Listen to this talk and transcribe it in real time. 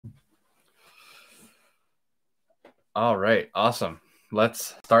All right, awesome.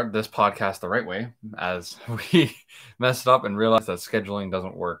 Let's start this podcast the right way as we messed up and realized that scheduling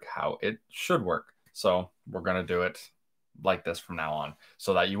doesn't work how it should work. So we're going to do it like this from now on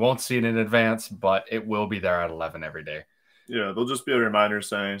so that you won't see it in advance, but it will be there at 11 every day. Yeah, there'll just be a reminder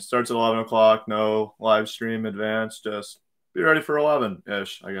saying starts at 11 o'clock, no live stream advance, just be ready for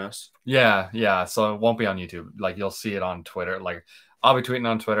 11-ish, I guess. Yeah. So it won't be on YouTube. Like you'll see it on Twitter. Like I'll be tweeting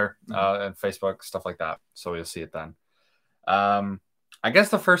on Twitter and Facebook, stuff like that. So you'll see it then. I guess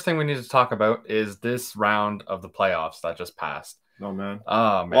the first thing we need to talk about is this round of the playoffs that just passed. Oh, man.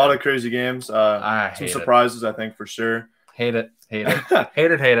 Oh, A lot of crazy games. Some surprises, I think, for sure. Hate it. Hate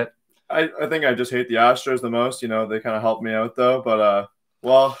it. I think I just hate the Astros the most. You know, they kind of helped me out, though. But,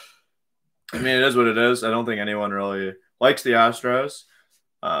 well, I mean, it is what it is. I don't think anyone really likes the Astros.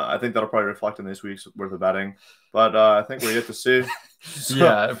 I think that'll probably reflect in this week's worth of betting. But I think we get to see. So.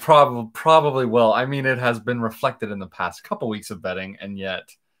 Yeah, it probably will. I mean, it has been reflected in the past couple weeks of betting, and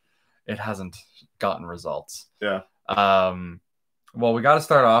yet it hasn't gotten results. Yeah. Well, we got to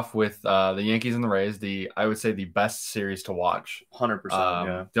start off with the Yankees and the Rays. I would say the best series to watch. 100%.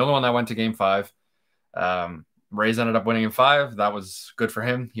 Yeah. The only one that went to Game 5. Rays ended up winning in 5. That was good for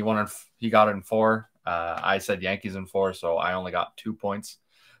him. He got it in 4. I said Yankees in 4, so I only got 2 points.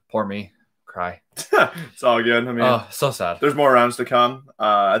 Poor me. Cry. It's all good. I mean, oh, so sad. There's more rounds to come.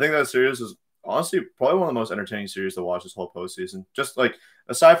 I think that series is honestly probably one of the most entertaining series to watch this whole postseason. Just like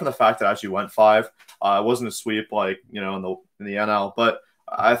aside from the fact that it actually went 5, it wasn't a sweep like in the NL, but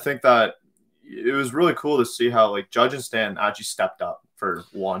I think that it was really cool to see how like Judge and Stanton actually stepped up for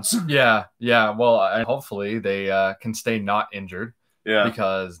once. Yeah. Well, hopefully they can stay not injured. Yeah,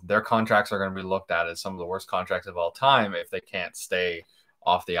 because their contracts are going to be looked at as some of the worst contracts of all time if they can't stay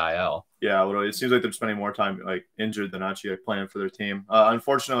off the IL. Yeah, well, it seems like they're spending more time like injured than actually like, playing for their team.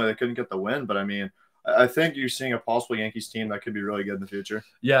 Unfortunately, they couldn't get the win, but I mean, I think you're seeing a possible Yankees team that could be really good in the future.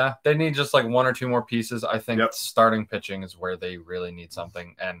 Yeah, they need just like 1 or 2 more pieces. I think starting pitching is where they really need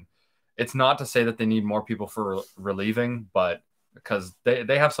something. And it's not to say that they need more people for relieving, but because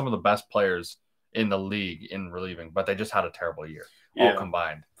they have some of the best players in the league in relieving, but they just had a terrible year all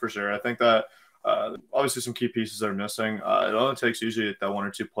combined. For sure. I think that obviously some key pieces are missing. It only takes usually that 1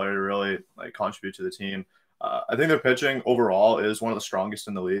 or 2 player to really like contribute to the team. I think their pitching overall is one of the strongest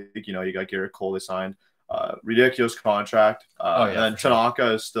in the league. You know, you got Garrett Cole they signed, ridiculous contract. And then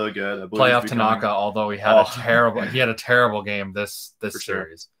Tanaka is still good. Playoff Tanaka, although he had a terrible game this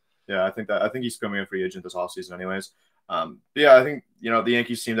series. Sure. Yeah, I think he's becoming a free agent this offseason anyways. Yeah, I think the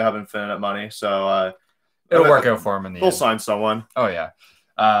Yankees seem to have infinite money, so it'll work out for him in the end. They'll sign someone. Oh yeah.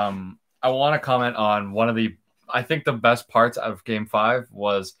 I want to comment on I think the best parts of Game 5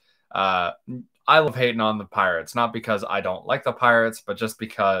 was I love hating on the Pirates, not because I don't like the Pirates, but just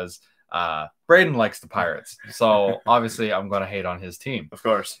because Braden likes the Pirates. So obviously I'm going to hate on his team. Of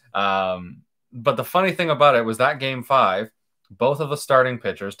course. But the funny thing about it was that Game 5, both of the starting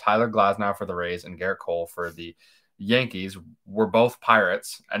pitchers, Tyler Glasnow for the Rays and Garrett Cole for the Yankees, were both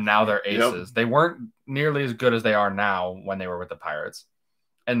Pirates, and now they're aces. Yep. They weren't nearly as good as they are now when they were with the Pirates.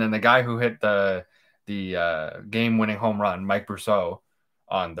 And then the guy who hit the game-winning home run, Mike Brousseau,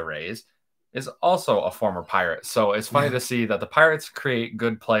 on the Rays, is also a former Pirate. So it's funny to see that the Pirates create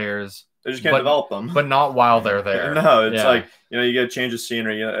good players. They just can't develop them. But not while they're there. No, it's like, you get a change of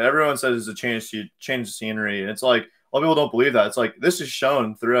scenery. Everyone says it's a change of scenery. And it's like, a lot of people don't believe that. It's like this is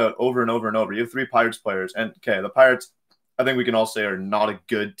shown throughout over and over and over. You have 3 Pirates players. And, okay, the Pirates, I think we can all say, are not a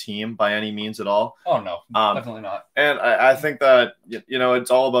good team by any means at all. Oh, no, definitely not. And I think that,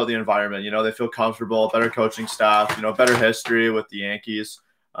 it's all about the environment. They feel comfortable, better coaching staff, better history with the Yankees.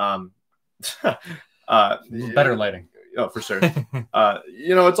 Better lighting. Oh, for sure.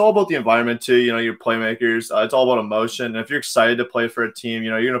 It's all about the environment too. Your playmakers. It's all about emotion. And if you're excited to play for a team,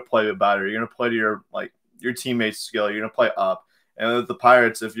 you're going to play it better. You're going to play to your teammates' skill. You're going to play up. And with the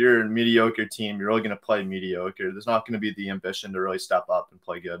Pirates, if you're a mediocre team, you're really going to play mediocre. There's not going to be the ambition to really step up and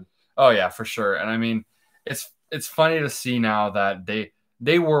play good. Oh yeah, for sure. And I mean, it's funny to see now that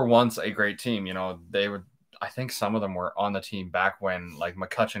they were once a great team. They would. I think some of them were on the team back when like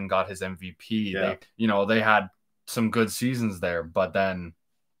McCutchen got his MVP. Yeah. They had some good seasons there, but then.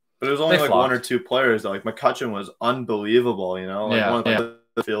 But it was only like flopped. 1 or 2 players. Like McCutchen was unbelievable. One of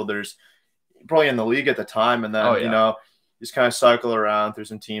the fielders probably in the league at the time, and then he's kind of cycle around through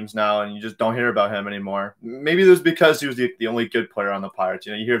some teams now, and you just don't hear about him anymore. Maybe it was because he was the only good player on the Pirates.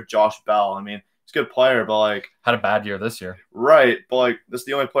 You hear of Josh Bell. I mean, he's a good player, but like had a bad year this year. Right, but like that's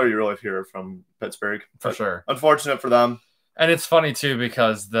the only player you really hear from Pittsburgh. For sure. Unfortunate for them. And it's funny too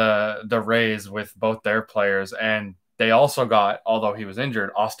because the Rays with both their players and they also got, although he was injured,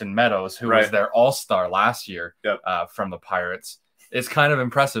 Austin Meadows, who was their all-star last year from the Pirates. It's kind of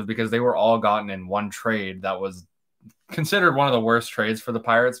impressive because they were all gotten in one trade that was considered one of the worst trades for the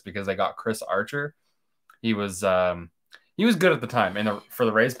Pirates because they got Chris Archer. He was good at the time for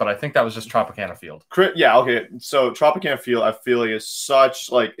the Rays, but I think that was just Tropicana Field. Yeah, okay. So Tropicana Field, I feel like is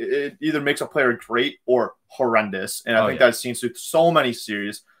such like it either makes a player great or horrendous, and I think that's seen through so many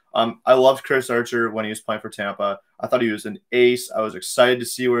series. I loved Chris Archer when he was playing for Tampa. I thought he was an ace. I was excited to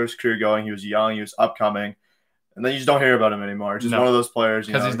see where his career going. He was young. He was upcoming. And then you just don't hear about him anymore. It's just one of those players.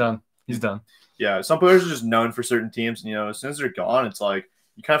 Because he's done. He's done. Yeah, some players are just known for certain teams. And, as soon as they're gone, it's like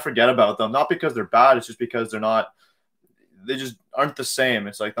you kind of forget about them. Not because they're bad. It's just because they just aren't the same.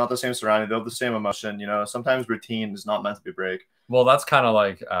 It's like not the same surrounding. They have the same emotion. Sometimes routine is not meant to be break. Well, that's kind of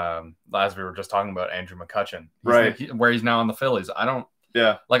like as we were just talking about Andrew McCutchen. Where he's now on the Phillies. I don't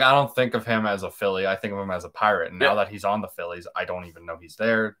think of him as a Philly. I think of him as a Pirate. And now that he's on the Phillies, I don't even know he's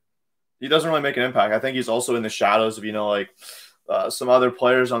there. He doesn't really make an impact. I think he's also in the shadows of, some other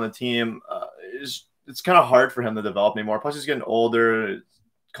players on the team. It's kind of hard for him to develop anymore. Plus, he's getting older. His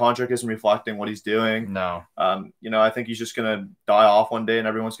contract isn't reflecting what he's doing. No. I think he's just going to die off one day and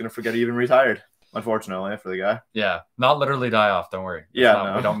everyone's going to forget he even retired, unfortunately, for the guy. Yeah. Not literally die off. Don't worry. We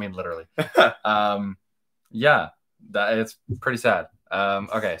don't mean literally. It's pretty sad.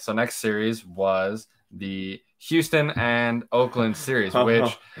 Okay, so next series was the Houston and Oakland series,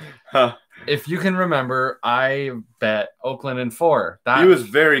 which, if you can remember, I bet Oakland in 4. He was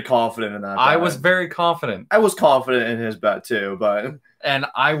very confident in that. I was very confident. I was confident in his bet too, and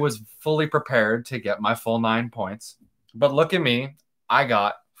I was fully prepared to get my full 9 points. But look at me, I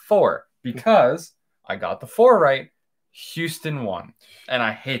got 4 because I got the 4 right. Houston won, and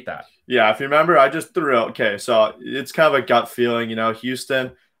I hate that. Yeah, if you remember, I just threw out. Okay, so it's kind of a gut feeling,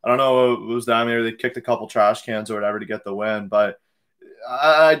 Houston. I don't know what was that. Maybe they kicked a couple trash cans or whatever to get the win, but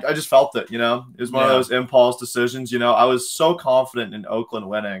I just felt it, It was one of those impulse decisions, I was so confident in Oakland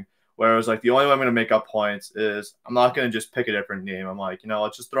winning, where it was like the only way I'm going to make up points is I'm not going to just pick a different game. I'm like,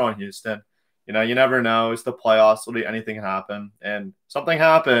 let's just throw in Houston. You never know. It's the playoffs. Literally anything can happen. And something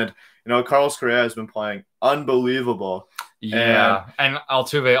happened. Carlos Correa has been playing unbelievable. Yeah. And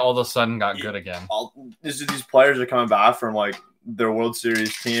Altuve all of a sudden got good again. These players are coming back from their World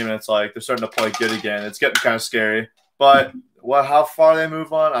Series team, and it's like they're starting to play good again. It's getting kind of scary. But how far they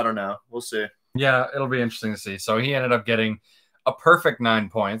move on, I don't know. We'll see. Yeah, it'll be interesting to see. So he ended up getting a perfect 9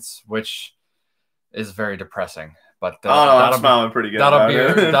 points, which is very depressing. But I'm smiling pretty good.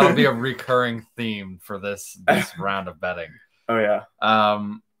 That'll be a recurring theme for this round of betting. Oh yeah.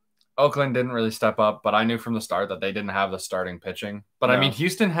 Oakland didn't really step up, but I knew from the start that they didn't have the starting pitching. But I mean,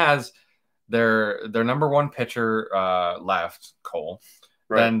 Houston has their number 1 pitcher left, Cole.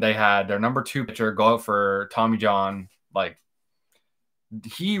 Right. Then they had their number 2 pitcher go out for Tommy John.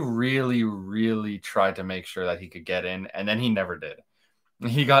 He really, really tried to make sure that he could get in, and then he never did.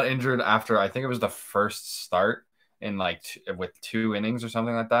 He got injured after, I think it was the first start in with 2 innings or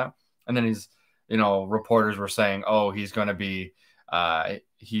something like that. And then reporters were saying, oh, he's going to be out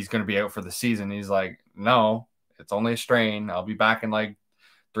for the season. He's like, no, it's only a strain. I'll be back in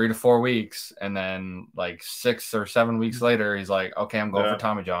 3 to 4 weeks. And then 6 or 7 weeks later, he's like, okay, I'm going for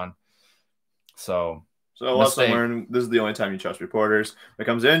Tommy John. So lesson learned, this is the only time you trust reporters. When it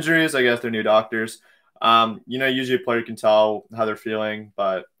comes to injuries, I guess they're new doctors. Usually a player can tell how they're feeling,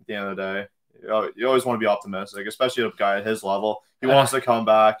 but at the end of the day, you always want to be optimistic, especially a guy at his level. He wants to come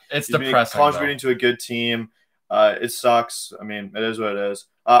back. It's depressing. Contributing to a good team. It sucks. I mean, it is what it is.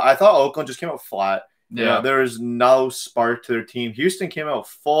 I thought Oakland just came out flat. Yeah. There was no spark to their team. Houston came out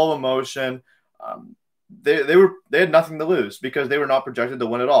full of emotion. They had nothing to lose because they were not projected to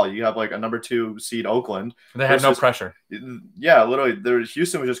win at all. You have a number 2 seed Oakland. They had no pressure. Yeah, literally,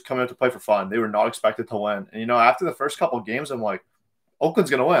 Houston was just coming out to play for fun. They were not expected to win. And after the first couple of games, I'm like,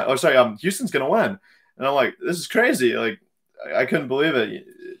 Oakland's gonna win. Oh, sorry, Houston's gonna win. And I'm like, this is crazy. I couldn't believe it.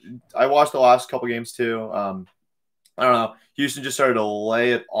 I watched the last couple games too. I don't know. Houston just started to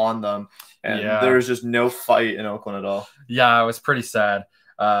lay it on them, and there was just no fight in Oakland at all. Yeah, it was pretty sad.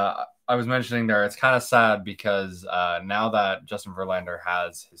 I was mentioning there, it's kind of sad because now that Justin Verlander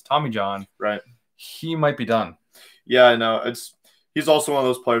has his Tommy John, right, he might be done. Yeah, I know. He's also one of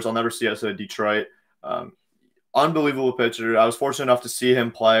those players I'll never see outside of Detroit. Unbelievable pitcher. I was fortunate enough to see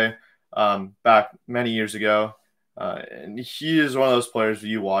him play back many years ago. And he is one of those players that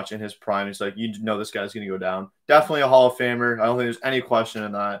you watch in his prime. He's like, this guy's going to go down. Definitely a Hall of Famer. I don't think there's any question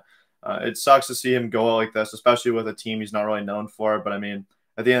in that. It sucks to see him go out like this, especially with a team he's not really known for. But I mean,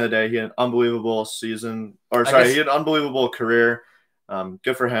 at the end of the day, he had an unbelievable season. He had an unbelievable career.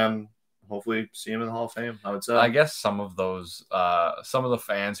 Good for him. hopefully see him in the Hall of Fame. I would say. I guess some of the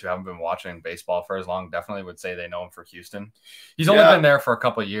fans who haven't been watching baseball for as long definitely would say they know him for Houston. He's only been there for a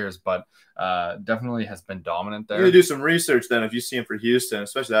couple of years, but definitely has been dominant there. You need to do some research then if you see him for Houston,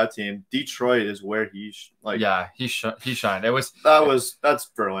 especially that team. Detroit is where he he shined. That's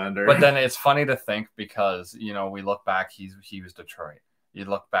Verlander. But then it's funny to think because we look back, he was Detroit. You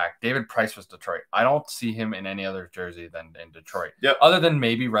look back, David Price was Detroit. I don't see him in any other jersey than in Detroit. Yep. Other than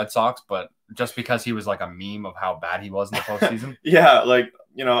maybe Red Sox, but just because he was like a meme of how bad he was in the postseason.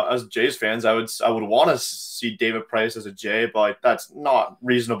 As Jays fans, I would want to see David Price as a Jay, but that's not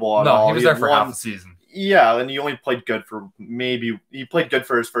reasonable at all. No, he was there for half the season. Yeah, and he only played good for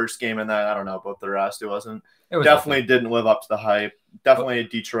his first game, and then I don't know about the rest. It was definitely didn't live up to the hype. Definitely a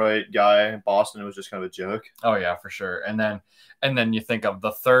Detroit guy. Boston was just kind of a joke. Oh yeah, for sure. And then you think of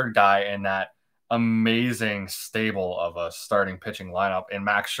the third guy in that amazing stable of a starting pitching lineup in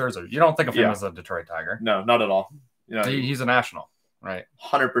Max Scherzer. You don't think of him as a Detroit Tiger. No, not at all. He's a national, right?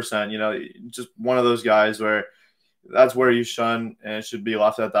 100%. Just one of those guys where that's where you shun, and it should be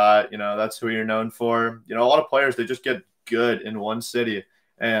left at that. That's who you're known for. A lot of players, they just get good in one city,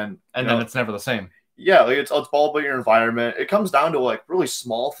 and then it's never the same. Yeah, it's all about your environment. It comes down to like really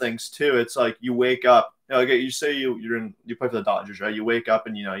small things too. It's like you wake up, you say you play for the Dodgers, right? You wake up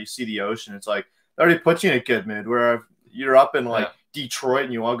and you see the ocean. It's like it already puts you in a good mood. Where you're up in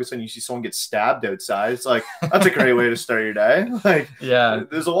Detroit and all of a sudden you see someone get stabbed outside. It's like that's a great way to start your day.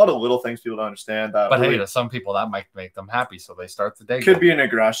 There's a lot of little things people don't understand. But hey, to some people that might make them happy, so they start the day. Could be an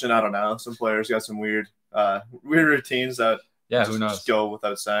aggression. I don't know. Some players got some weird routines that who knows, just go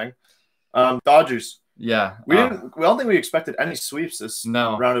without saying. Dodgers. Yeah, we don't think we expected any sweeps this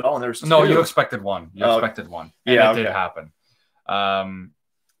round at all. And there was you expected one. You expected one. And it did happen. A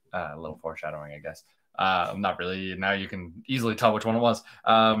little foreshadowing, I guess. Not really. Now you can easily tell which one it was.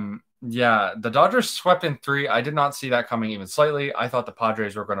 The Dodgers swept in 3. I did not see that coming even slightly. I thought the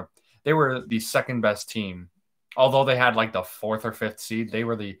Padres they were the second best team. Although they had like the 4th or 5th seed,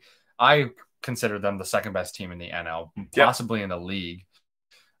 I consider them the second best team in the NL, possibly in the league.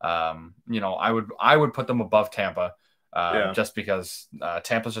 I would put them above Tampa, just because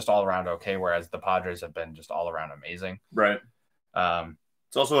Tampa's just all around okay, whereas the Padres have been just all around amazing. Right.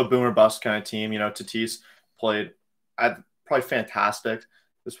 It's also a boomer bust kind of team. Tatis played probably fantastic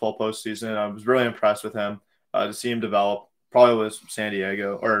this whole postseason. I was really impressed with him. To see him develop, probably was San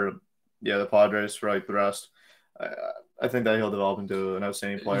Diego or the Padres for like the rest. I think that he'll develop into an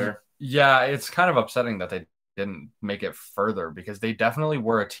outstanding player. Yeah, it's kind of upsetting that they didn't make it further because they definitely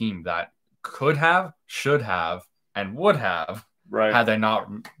were a team that could have, should have, and would have had they not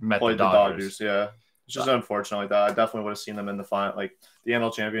met the Dodgers. Yeah, it's just unfortunate like that. I definitely would have seen them in the final, like the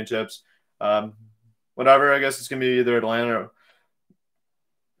NL championships. Whatever. I guess it's gonna be either Atlanta or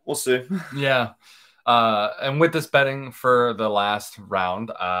we'll see. Yeah. And with this betting for the last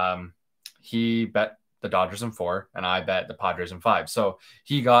round, he bet the Dodgers in 4, and I bet the Padres in 5. So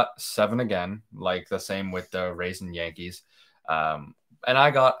he got 7 again, like the same with the Rays and Yankees. And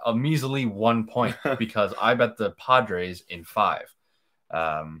I got a measly 1 point because I bet the Padres in 5.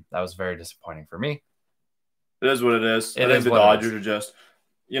 That was very disappointing for me. It is what it is. I think the Dodgers are just,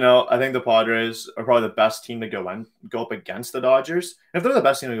 I think the Padres are probably the best team to go up against the Dodgers. If they're the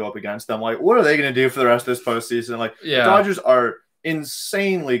best team to go up against them, like, what are they going to do for the rest of this postseason? Like, the Dodgers are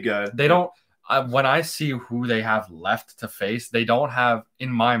insanely good. They don't. When I see who they have left to face, they don't have,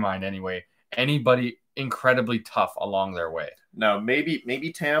 in my mind anyway, anybody incredibly tough along their way. No,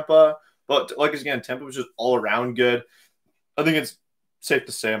 maybe Tampa, but again, Tampa was just all around good. I think it's safe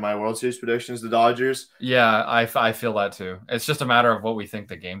to say in my World Series predictions, the Dodgers. Yeah, I feel that too. It's just a matter of what we think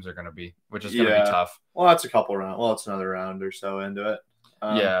the games are going to be, which is going to be tough. Well, that's a couple rounds. Well, it's another round or so into it.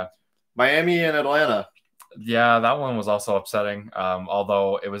 Miami and Atlanta. Yeah, that one was also upsetting,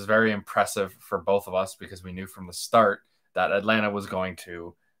 although it was very impressive for both of us because we knew from the start that Atlanta was going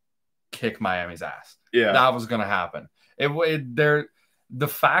to kick Miami's ass. Yeah. That was going to happen. The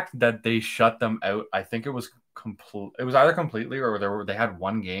fact that they shut them out, I think it was either completely or they had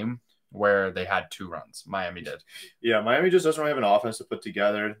one game where they had 2 runs. Miami did. Yeah, Miami just doesn't really have an offense to put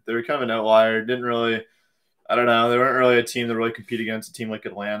together. They were kind of an outlier. Didn't really, I don't know, they weren't really a team that really compete against a team like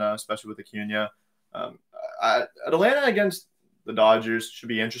Atlanta, especially with Acuna. Atlanta against the Dodgers should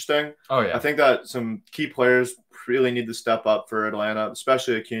be interesting. Oh, yeah. I think that some key players really need to step up for Atlanta,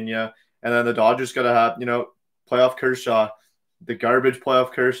 especially Acuna. And then the Dodgers got to have, playoff Kershaw. The garbage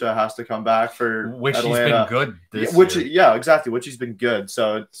playoff Kershaw has to come back for which Atlanta. He's been good this year. Yeah, exactly. Which he's been good.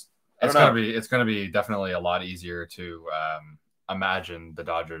 So it's gonna be definitely a lot easier to imagine the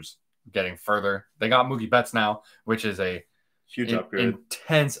Dodgers getting further. They got Mookie Betts now, which is a Huge upgrade.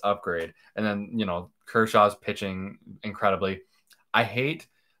 Intense upgrade. And then, Kershaw's pitching incredibly. I hate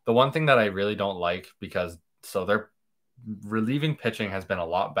the one thing that I really don't like because their relieving pitching has been a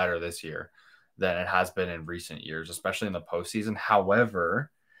lot better this year than it has been in recent years, especially in the postseason. However,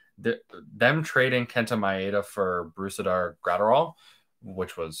 them trading Kenta Maeda for Brusdar Graterol,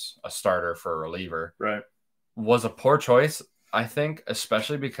 which was a starter for a reliever, right, was a poor choice, I think,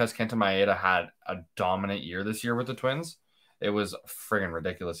 especially because Kenta Maeda had a dominant year this year with the Twins. It was a friggin'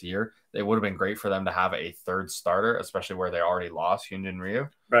 ridiculous year. It would have been great for them to have a third starter, especially where they already lost Hyunjin Ryu.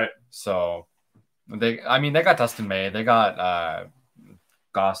 Right. So they got Dustin May. They got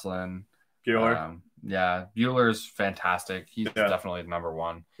Gosselin. Buehler. Buehler's fantastic. He's definitely number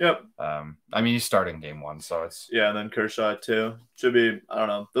one. Yep. He's starting game one, so it's... Yeah, and then Kershaw, too. Should be, I don't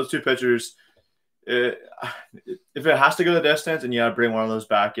know. Those two pitchers, if it has to go the distance and you got to bring one of those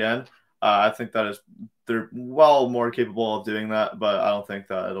back in, I think they're well more capable of doing that, but I don't think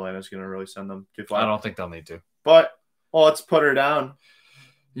that Atlanta's going to really send them too far. I don't think they'll need to. But, let's put her down.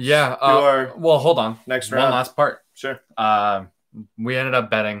 Yeah. Hold on. Next round. One last part. Sure. We ended up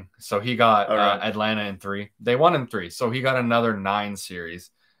betting. So he got Atlanta in 3. They won in 3. So he got another 9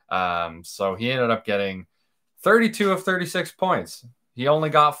 series. So he ended up getting 32 of 36 points. He only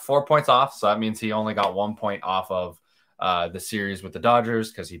got 4 points off. So that means he only got 1 point off of the series with the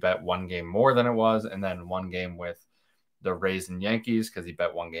Dodgers because he bet 1 game more than it was, and then 1 game with the Rays and Yankees because he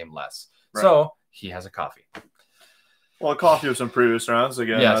bet 1 game less. Right. So he has a coffee. Well, a coffee with some previous rounds.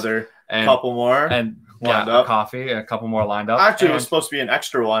 Again, another couple more. And a coffee, a couple more lined up. Actually, it was supposed to be an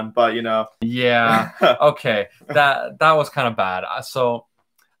extra one, but Yeah. Okay. That was kind of bad. So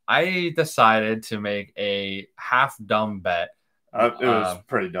I decided to make a half dumb bet. It was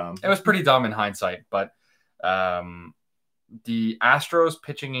pretty dumb. It was pretty dumb in hindsight, but the Astros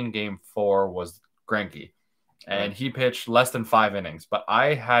pitching in game 4 was Greinke, and he pitched less than 5 innings. But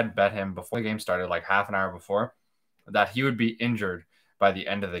I had bet him before the game started, like half an hour before, that he would be injured by the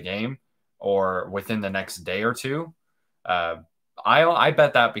end of the game or within the next day or two. I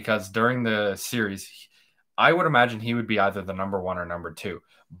bet that because during the series, I would imagine he would be either the number 1 or number 2,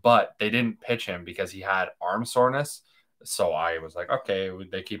 but they didn't pitch him because he had arm soreness. So I was like, okay,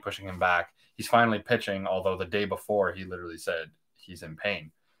 they keep pushing him back. He's finally pitching, although the day before he literally said he's in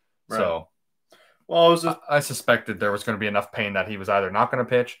pain. Right. So I suspected there was going to be enough pain that he was either not going to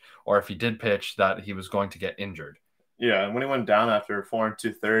pitch, or if he did pitch, that he was going to get injured. Yeah, and when he went down after 4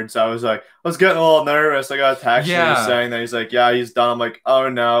 2/3, I was getting a little nervous. I got a text saying that he's like, yeah, he's done. I'm like, oh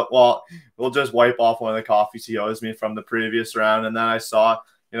no, well, we'll just wipe off one of the coffees he owes me from the previous round. And then I saw,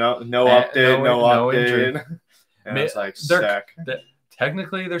 no update. And it's like, sick.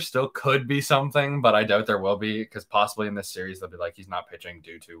 Technically, there still could be something, but I doubt there will be because possibly in this series they'll be like, he's not pitching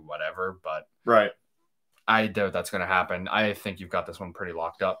due to whatever. But right, I doubt that's going to happen. I think you've got this one pretty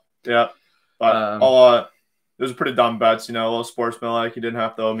locked up. Yeah, but those are pretty dumb bets, a little sportsmanlike. You didn't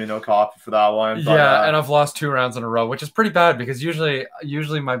have to owe me no coffee for that one. But, and I've lost 2 rounds in a row, which is pretty bad because usually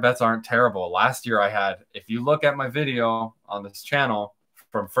my bets aren't terrible. Last year I had, if you look at my video on this channel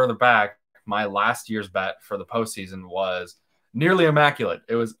from further back, my last year's bet for the postseason was nearly immaculate.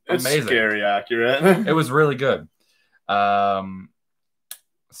 It was amazing. It's scary accurate. It was really good. So on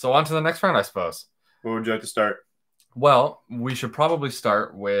to the next round, I suppose. Where would you like to start? Well, we should probably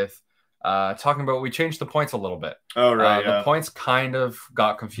start with talking about, we changed the points a little bit. Oh, right. The points kind of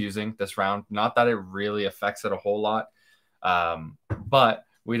got confusing this round. Not that it really affects it a whole lot. But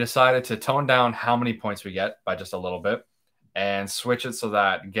we decided to tone down how many points we get by just a little bit and switch it so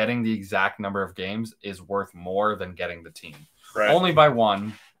that getting the exact number of games is worth more than getting the team. Right. Only by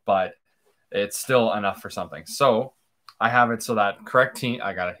 1, but it's still enough for something. So I have it so that correct team,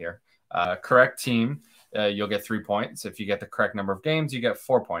 I got it here. Correct team, you'll get 3 points. If you get the correct number of games, you get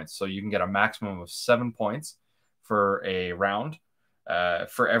 4 points. So you can get a maximum of 7 points for a round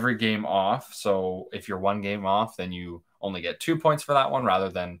for every game off. So if you're 1 game off, then you only get 2 points for that one rather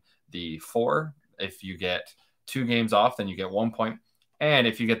than the 4. If you get 2 games off, then you get 1 point. And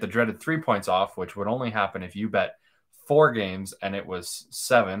if you get the dreaded 3 points off, which would only happen if you bet 4 games and it was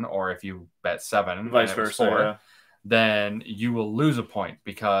 7, or if you bet 7 vice versa, 4, then you will lose a point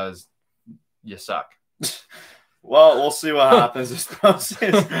because you suck. Well, we'll see what happens this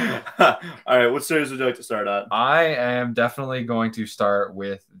postseason. All right, what series would you like to start at? I am definitely going to start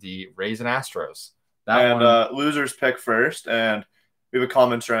with the Rays and Astros. Losers pick first, and we have a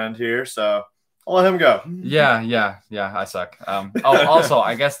common trend here, so I'll let him go. Yeah, I suck. Also,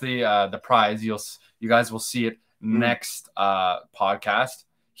 I guess the prize, you guys will see it next podcast.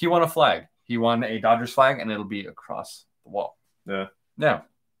 He won a flag. He won a Dodgers flag, and it'll be across the wall. Yeah. Yeah.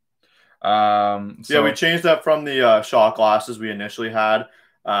 We changed that from the shot glasses we initially had.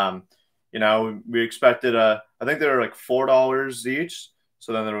 We expected I think they were like $4 each,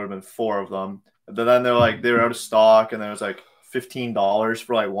 so then there would have been 4 of them. But then they were out of stock, and there was like $15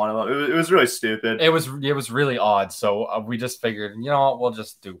 for like one of them. It was really stupid. It was really odd. So we just figured, we'll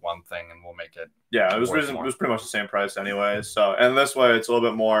just do one thing and we'll make it. Yeah, it was pretty much the same price anyway. So, and this way it's a little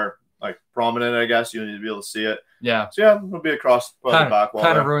bit more like prominent, I guess. You need to be able to see it. Yeah. So yeah, it'll be across the back wall.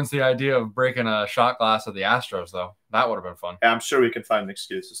 Kind of ruins the idea of breaking a shot glass of the Astros, though. That would have been fun. Yeah, I'm sure we can find an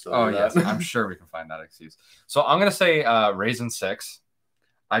excuse to still do that. Yes, I'm sure we can find that excuse. So I'm gonna say Rays in 6.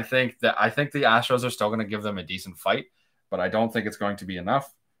 I think the Astros are still gonna give them a decent fight, but I don't think it's going to be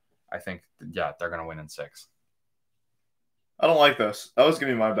enough. I think they're gonna win in 6. I don't like this. That was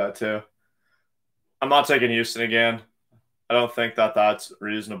gonna be my bet too. I'm not taking Houston again. I don't think that's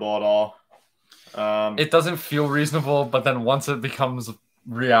reasonable at all. It doesn't feel reasonable, but then once it becomes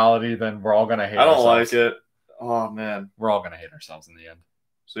reality, then we're all gonna hate. I don't like it. Oh man, we're all gonna hate ourselves in the end.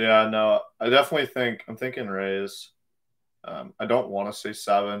 So yeah, no, I definitely I'm thinking Rays. I don't want to say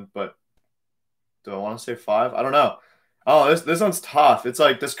 7, but do I want to say 5? I don't know. Oh, this one's tough. It's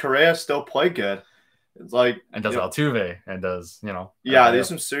like, does Correa still play good? It's like, and does Altuve, and does Yeah, there's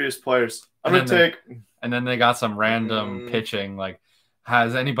some serious players. And then they got some random pitching. Like,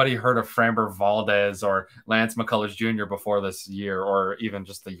 has anybody heard of Framber Valdez or Lance McCullers Jr. before this year, or even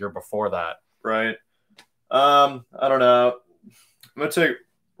just the year before that? Right. I don't know. I'm gonna take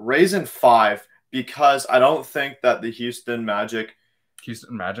Rays in 5 because I don't think that the Houston Magic.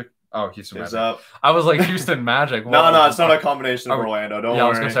 Oh, Houston Magic. Up. I was like, Houston Magic. No, it's not a combination of Orlando. Don't worry. I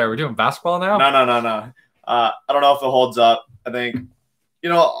was going to say, are we doing basketball now? No. I don't know if it holds up. I think,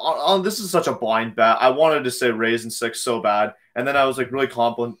 this is such a blind bet. I wanted to say Rays in 6 so bad. And then I was like really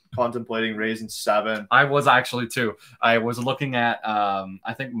contemplating Rays in 7. I was actually too. I was looking at,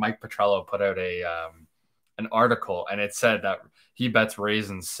 I think Mike Petrello put out an article, and it said that he bets Rays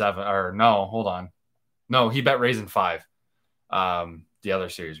in 7. Or no, hold on. No, he bet Rays in 5. The other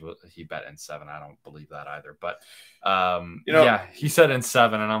series he bet in 7. I don't believe that either. But he said in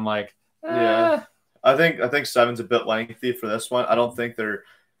 7, and I'm like, yeah. I think 7's a bit lengthy for this one. I don't think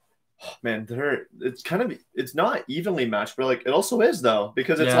it's not evenly matched, but like it also is though,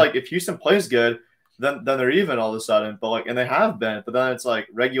 because it's like if Houston plays good, then they're even all of a sudden. But like, and they have been, but then it's like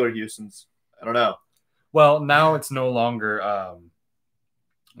regular Houston's. I don't know. Well, now it's no longer.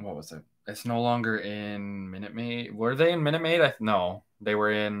 What was it? It's no longer in Minute Maid. Were they in Minute Maid? No, they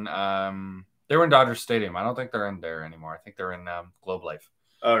were in Dodger Stadium. I don't think they're in there anymore. I think they're in Globe Life.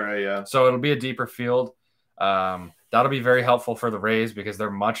 All right, yeah. So it'll be a deeper field. That'll be very helpful for the Rays because they're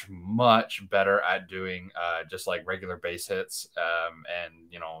much, much better at doing just like regular base hits and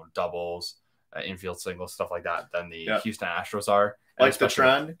doubles, infield singles, stuff like that than the Houston Astros are. Like the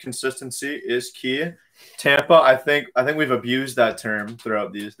trend, consistency is key. Tampa, I think we've abused that term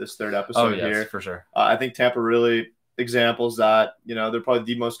throughout this third episode here. For sure. I think Tampa really examples that. They're probably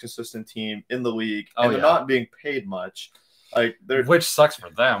the most consistent team in the league, and they're not being paid much. Which sucks for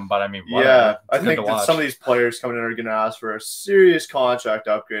them, but I mean, yeah, I think that some of these players coming in are going to ask for a serious contract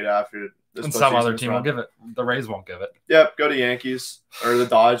upgrade after this. And some other team will give it. The Rays won't give it. Yep, go to Yankees or the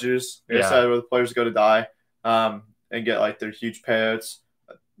Dodgers. Like I said, where the players go to die, and get like their huge payouts.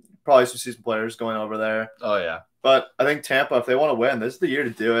 Probably some season players going over there. Oh yeah, but I think Tampa, if they want to win, this is the year to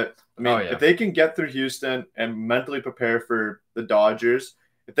do it. I mean, if they can get through Houston and mentally prepare for the Dodgers.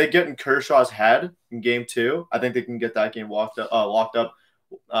 If they get in Kershaw's head in Game 2, I think they can get that game locked up.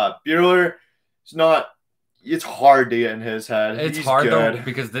 Buehler, it's hard to get in his head. It's hard though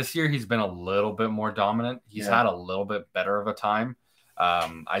because this year he's been a little bit more dominant. He's had a little bit better of a time.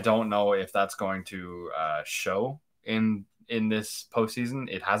 I don't know if that's going to show in this postseason.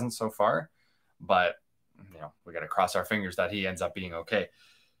 It hasn't so far, but we got to cross our fingers that he ends up being okay.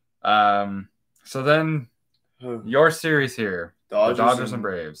 So then your series here. Dodgers and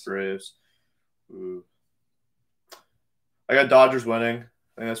Braves. Ooh. I got Dodgers winning.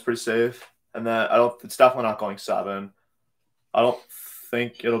 I think that's pretty safe. And then it's definitely not going 7. I don't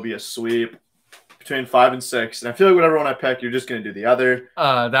think it'll be a sweep between 5 and 6. And I feel like whatever one I pick, you're just going to do the other.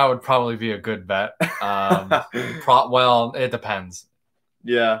 That would probably be a good bet. Well, it depends.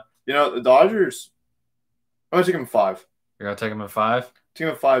 Yeah. The Dodgers, I'm going to take them 5. You're going to take them at 5? Take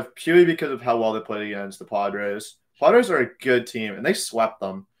them at 5 purely because of how well they played against the Padres. Padres are a good team, and they swept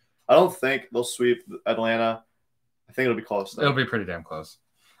them. I don't think they'll sweep Atlanta. I think it'll be close, though. It'll be pretty damn close.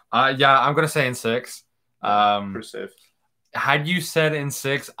 I'm going to say in 6. Pretty safe. Had you said in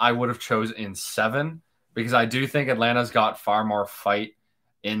 6, I would have chosen in 7 because I do think Atlanta's got far more fight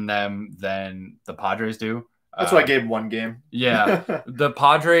in them than the Padres do. That's why I gave 1 game. Yeah. The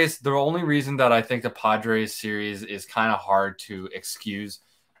Padres, the only reason that I think the Padres series is kind of hard to excuse,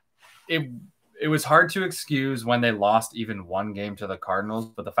 it was hard to excuse when they lost even 1 game to the Cardinals,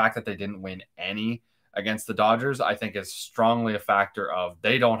 but the fact that they didn't win any against the Dodgers, I think is strongly a factor of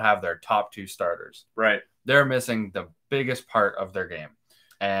they don't have their top 2 starters. Right. They're missing the biggest part of their game.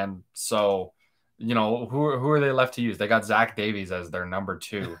 And so, who are they left to use? They got Zach Davies as their number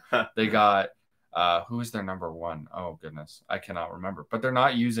 2. They got who is their number 1? Oh goodness, I cannot remember. But they're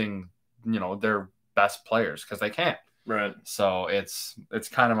not using, their best players because they can't. Right. So it's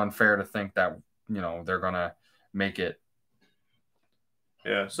kind of unfair to think that, they're gonna make it.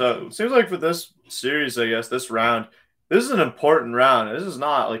 Yeah. So it seems like for this series, I guess this round, this is an important round. This is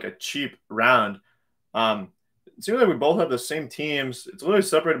not like a cheap round. It seems like we both have the same teams. It's literally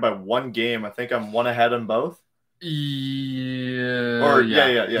separated by 1 game. I think I'm 1 ahead in both. Yeah. Or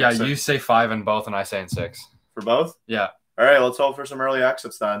yeah. So, you say 5 in both, and I say in 6 for both. Yeah. All right. Let's hope for some early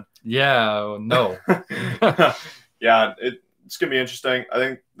exits then. Yeah. No. Yeah. It's gonna be interesting. I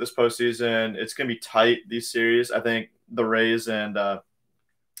think this postseason, it's gonna be tight. These series. I think the Rays and I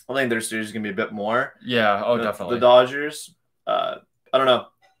think their series is gonna be a bit more. Yeah. Oh, definitely. The Dodgers. I don't know.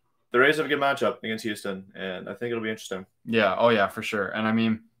 The Rays have a good matchup against Houston, and I think it'll be interesting. Yeah. Oh, yeah, for sure. And I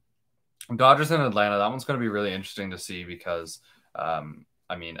mean, Dodgers in Atlanta, that one's going to be really interesting to see because,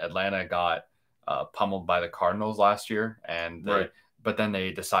 Atlanta got pummeled by the Cardinals last year, and but then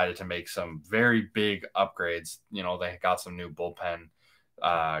they decided to make some very big upgrades. They got some new bullpen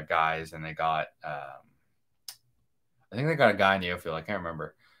guys, and they got, I think they got a guy in the outfield. I can't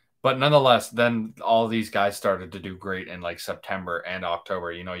remember. But nonetheless, then all these guys started to do great in like September and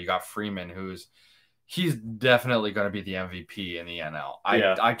October. You got Freeman, he's definitely going to be the MVP in the NL.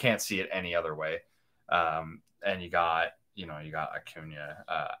 I can't see it any other way. And you got Acuna.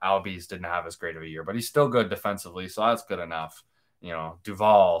 Albies didn't have as great of a year, but he's still good defensively, so that's good enough.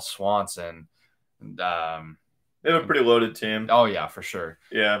 Duvall, Swanson. They have a pretty loaded team. Oh, yeah, for sure.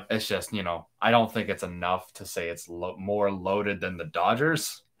 Yeah. It's just, I don't think it's enough to say it's more loaded than the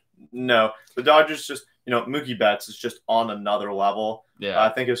Dodgers. No, the Dodgers just, Mookie Betts is just on another level. Yeah. I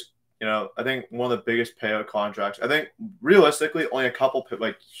think I think one of the biggest payout contracts. I think realistically, only a couple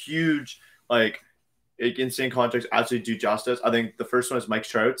huge, insane contracts actually do justice. I think the first one is Mike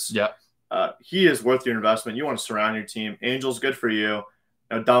Trout's. Yeah. He is worth your investment. You want to surround your team. Angels, good for you.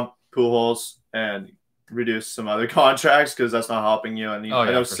 Dump Pujols and reduce some other contracts because that's not helping you. And I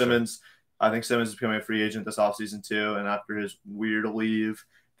know Simmons. Sure. I think Simmons is becoming a free agent this offseason too. And after his weird leave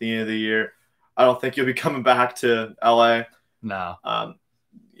at the end of the year, I don't think he'll be coming back to LA. No.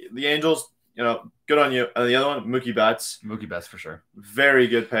 The Angels, good on you. And the other one, Mookie Betts. Mookie Betts for sure. Very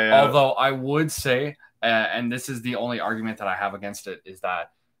good payout. Although I would say, and this is the only argument that I have against it, is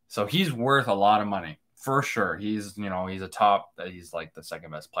that so he's worth a lot of money for sure. He's he's like the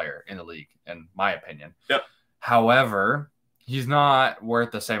second best player in the league, in my opinion. Yep. However, he's not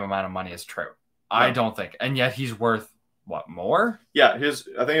worth the same amount of money as Trout. No. I don't think. And yet he's worth what, more? Yeah, I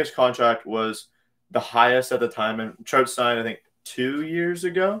think his contract was the highest at the time, and Trout signed, I think, 2 years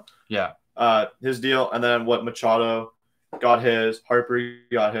ago. Yeah. His deal, and then Machado got his, Harper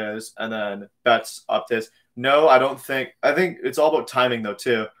got his, and then Betts upped his. No, I think it's all about timing though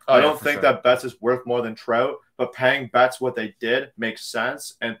too. I don't think that Betts is worth more than Trout, but paying Betts what they did makes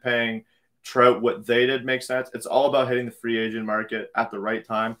sense, and paying Trout what they did makes sense. It's all about hitting the free agent market at the right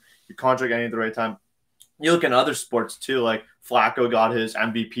time. Your contract ending at the right time. You look at other sports too, like Flacco got his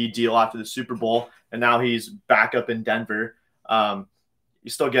MVP deal after the Super Bowl, and now he's back up in Denver. You're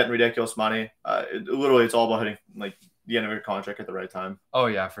still getting ridiculous money. It's all about hitting the end of your contract at the right time. Oh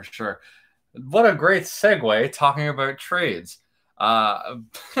yeah, for sure. What a great segue talking about trades.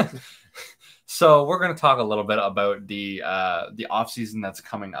 So we're going to talk a little bit about the offseason that's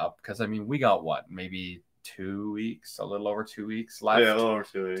coming up, because we got maybe 2 weeks, a little over 2 weeks left. Yeah, a little over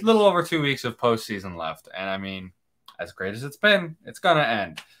 2 weeks. A little over 2 weeks of postseason left, and as great as it's been, it's going to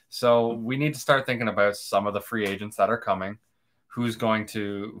end. So we need to start thinking about some of the free agents that are coming, who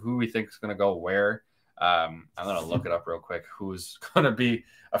we think is going to go where. I'm going to look it up real quick, who's going to be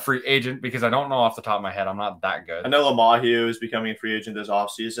a free agent, because I don't know off the top of my head. I'm not that good. I know LeMahieu is becoming a free agent this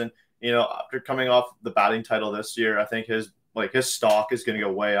offseason. After coming off the batting title this year, I think his stock is going to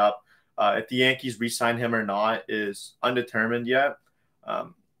go way up. If the Yankees re-sign him or not is undetermined yet.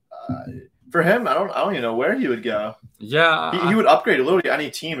 For him, I don't even know where he would go. Yeah. He would upgrade literally any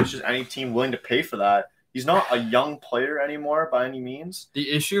team. It's just any team willing to pay for that. He's not a young player anymore by any means.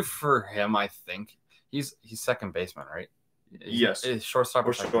 The issue for him, I think, he's second baseman, right? Yes. Shortstop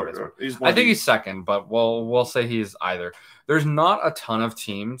or short. I think he's second, but we'll say he's either. There's not a ton of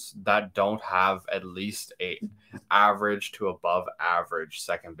teams that don't have at least a average to above average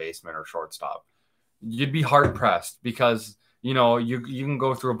second baseman or shortstop. You'd be hard pressed because you can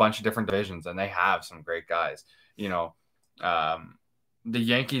go through a bunch of different divisions and they have some great guys. The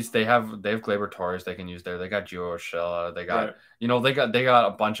Yankees, they have Gleyber Torres they can use there. They got Gio Urshela. They got they got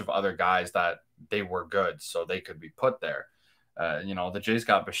a bunch of other guys that they were good, so they could be put there. The Jays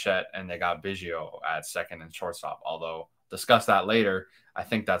got Bichette and they got Biggio at second and shortstop. Although discuss that later, I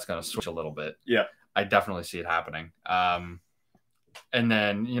think that's going to switch a little bit. Yeah, I definitely see it happening. And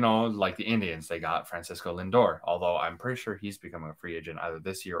then like the Indians, they got Francisco Lindor. Although I'm pretty sure he's becoming a free agent either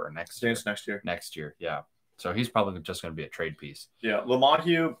this year or next year. Next year. Next year, yeah. So he's probably just going to be a trade piece. Yeah,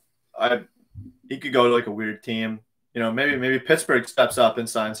 LeMahieu, he could go to like a weird team. Maybe Pittsburgh steps up and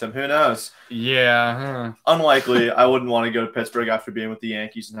signs him. Who knows? Yeah. Unlikely. I wouldn't want to go to Pittsburgh after being with the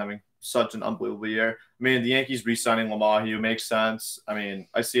Yankees and having such an unbelievable year. I mean, the Yankees re-signing LeMahieu makes sense. I mean,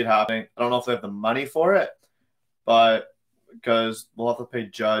 I see it happening. I don't know if they have the money for it, but because we'll have to pay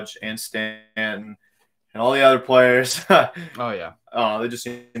Judge and Stanton and all the other players. Oh, yeah. They just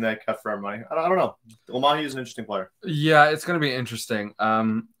seem that cut for our money. I don't know. LeMahieu is an interesting player. Yeah, it's going to be interesting.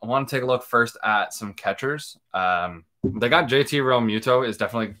 I want to take a look first at some catchers. They got JT Realmuto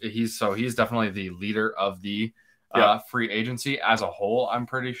he's definitely the leader of the free agency as a whole, I'm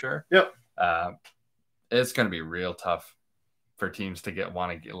pretty sure. Yep. It's going to be real tough for teams to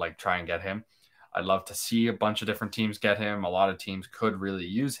try and get him. I'd love to see a bunch of different teams get him. A lot of teams could really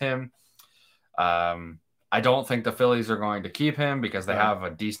use him. I don't think the Phillies are going to keep him because they have a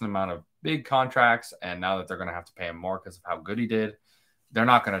decent amount of big contracts, and now that they're going to have to pay him more because of how good he did, they're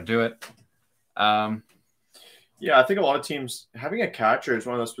not going to do it. Yeah, I think a lot of teams having a catcher is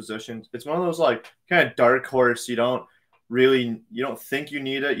one of those positions. It's one of those like kind of dark horse. You don't think you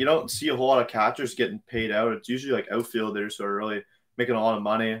need it. You don't see a whole lot of catchers getting paid out. It's usually like outfielders who are really making a lot of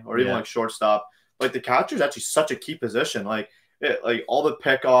money, or even like shortstop. Like the catcher is actually such a key position. Like all the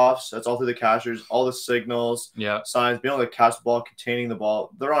pickoffs, that's all through the catchers, all the signals, signs, being able to catch the ball, containing the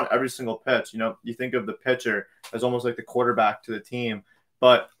ball. They're on every single pitch. You think of the pitcher as almost like the quarterback to the team.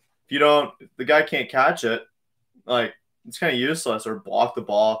 But if the guy can't catch it, like it's kind of useless, or block the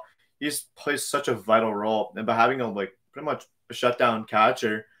ball. He just plays such a vital role. And by having pretty much a shutdown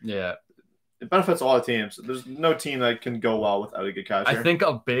catcher, it benefits a lot of teams. There's no team that can go well without a good catcher. I think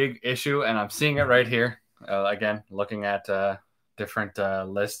a big issue, and I'm seeing it right here, again, looking at different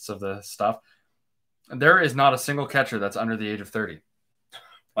lists of the stuff, there is not a single catcher that's under the age of 30.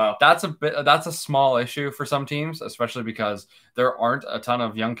 Wow. That's a small issue for some teams, especially because there aren't a ton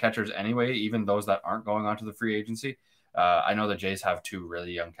of young catchers anyway, even those that aren't going onto the free agency. I know the Jays have two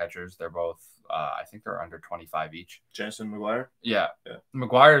really young catchers. They're both, I think they're under 25 each. Jansen McGuire? Yeah.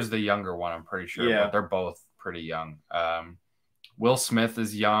 McGuire's the younger one, I'm pretty sure. Yeah. But they're both pretty young. Will Smith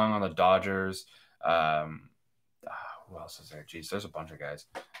is young on the Dodgers. Who else is there? Jeez, there's a bunch of guys.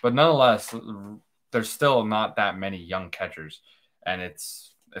 But nonetheless, there's still not that many young catchers. And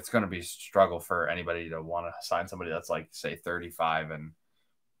it's going to be a struggle for anybody to want to sign somebody that's like, say, 35 and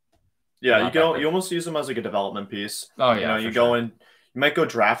you almost use them as like a development piece. Oh yeah, you go in, you might go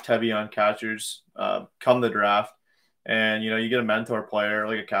draft heavy on catchers come the draft, and you get a mentor player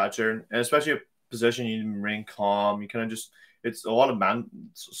like a catcher, and especially a position you remain calm. You kind of it's a lot of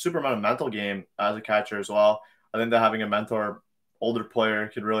super amount of mental game as a catcher as well. I think that having a mentor older player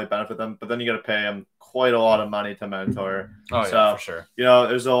could really benefit them, but then you got to pay them quite a lot of money to mentor. Oh yeah, for sure.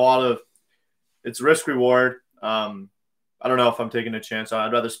 There's a lot of it's risk reward. I don't know if I'm taking a chance on.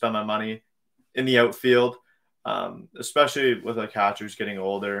 I'd rather spend my money in the outfield, especially with the catchers getting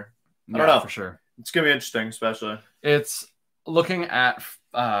older. I don't know. For sure. It's going to be interesting, especially. It's looking at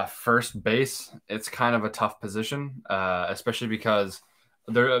first base. It's kind of a tough position, especially because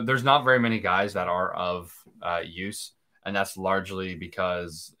there's not very many guys that are of use. And that's largely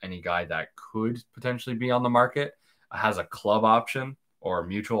because any guy that could potentially be on the market has a club option or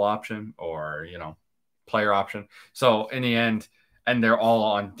mutual option or, player option. So in the end, and they're all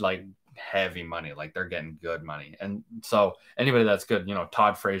on like heavy money, like they're getting good money. And so anybody that's good,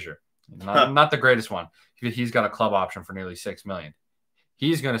 Todd Frazier, not the greatest one. He's got a club option for nearly $6 million.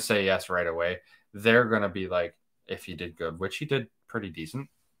 He's going to say yes right away. They're going to be like, if he did good, which he did pretty decent,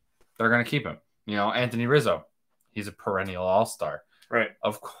 they're going to keep him. Anthony Rizzo, he's a perennial all-star. Right.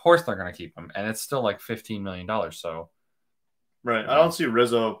 Of course they're going to keep him. And it's still like $15 million. So. Right. I don't see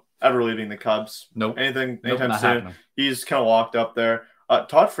Rizzo ever leaving the Cubs. Nope. Anytime soon. Happening. He's kind of locked up there.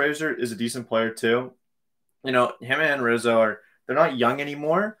 Todd Frazier is a decent player too. Him and Rizzo they're not young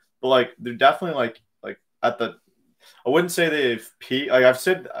anymore, but like they're definitely like at the I wouldn't say they've peaked. Like I've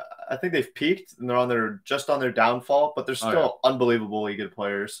said, I think they've peaked and they're on their downfall, but they're still unbelievably good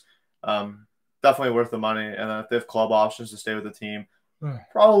players. Definitely worth the money. And if they have club options to stay with the team,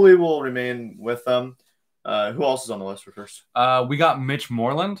 probably will remain with them. Who else is on the list for first? We got Mitch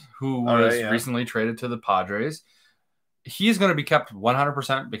Moreland, who was recently traded to the Padres. He's going to be kept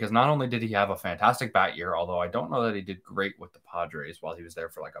 100% because not only did he have a fantastic bat year, although I don't know that he did great with the Padres while he was there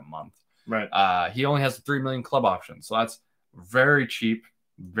for like a month. Right. He only has a $3 million club option, so that's very cheap,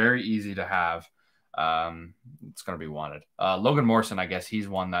 very easy to have. It's going to be wanted. Logan Morrison, I guess he's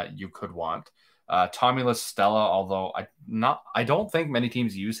one that you could want. Tommy La Stella, although I don't think many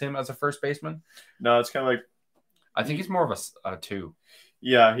teams use him as a first baseman. No, it's kind of like I think he's more of a 2.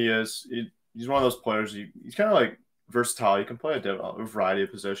 Yeah, he is. He's one of those players. He's kind of like versatile. You can play a variety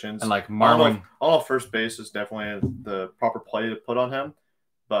of positions. And like Marlon, I don't know if first base is definitely the proper play to put on him,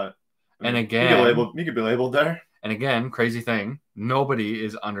 but I mean, again, you could be labeled there. And again, crazy thing, nobody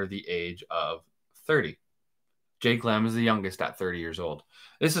is under the age of 30. Jake Lamb is the youngest at 30 years old.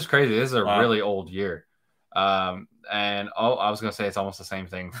 This is crazy. This is a really old year. I was going to say it's almost the same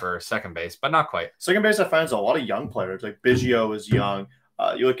thing for second base, but not quite. Second base, I find is a lot of young players. Like Biggio was young.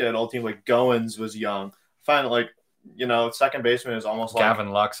 You look at an old team like Goins was young. I find like, second baseman is almost like Gavin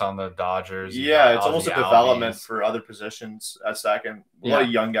Lux on the Dodgers. Yeah, it's almost a development for other positions at second. A lot of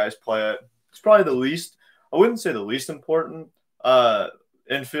young guys play it. It's probably the least, I wouldn't say the least important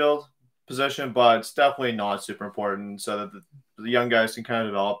infield position, but it's definitely not super important so that the young guys can kind of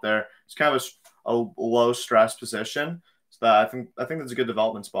develop there. It's kind of a low stress position. So that I think that's a good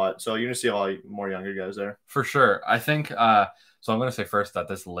development spot. So you're going to see a lot more younger guys there. For sure. I think so I'm going to say first that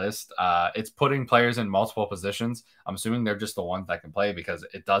this list, it's putting players in multiple positions. I'm assuming they're just the ones that can play because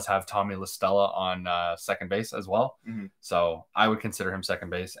it does have Tommy La Stella on second base as well. Mm-hmm. So I would consider him second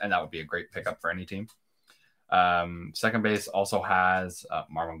base, and that would be a great pickup for any team. Second base also has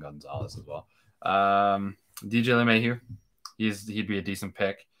Marwin Gonzalez as well. DJ LeMahieu, he'd be a decent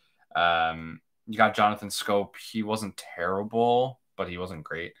pick. You got Jonathan Scope. He wasn't terrible, but he wasn't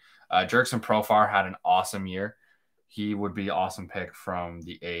great. Jurickson Profar had an awesome year. He would be an awesome pick from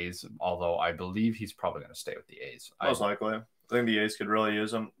the A's, although I believe he's probably going to stay with the A's. Most likely. I think the A's could really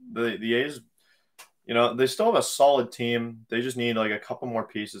use him. The A's, they still have a solid team. They just need like a couple more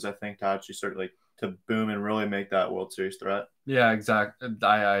pieces, I think, to actually start to boom and really make that World Series threat. Yeah, exactly.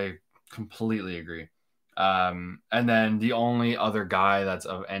 I completely agree. And then the only other guy that's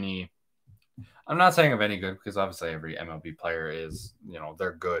of any, I'm not saying of any good because obviously every MLB player is,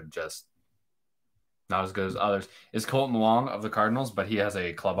 they're good, just not as good as others, is Colton Wong of the Cardinals, but he has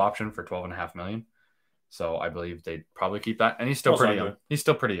a club option for $12.5 million. So I believe they'd probably keep that. And he's still pretty young. He's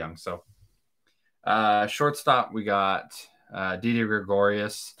still pretty young. So shortstop, we got Didi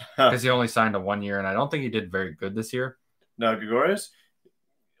Gregorius because he only signed a 1 year, and I don't think he did very good this year. No, Gregorius,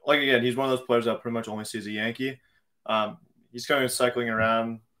 again, he's one of those players that pretty much only sees a Yankee. He's kind of cycling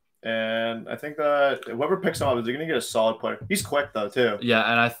around. And I think that whoever picks him up is going to get a solid player. He's quick though too. Yeah,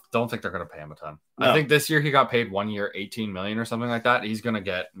 and I don't think they're going to pay him a ton. No. I think this year he got paid 1 year, $18 million or something like that. He's going to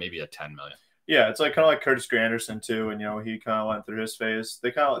get maybe a $10 million. Yeah, it's like kind of like Curtis Granderson too, and he kind of went through his phase.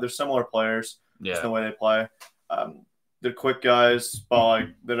 They're similar players. Yeah, just the way they play. They're quick guys, but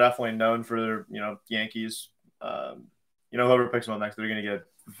they're definitely known for their Yankees. Whoever picks them up next, they're going to get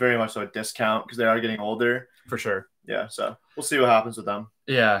very much so a discount because they are getting older. For sure. Yeah, so we'll see what happens with them.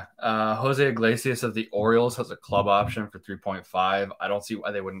 Yeah, Jose Iglesias of the Orioles has a club option for 3.5. I don't see why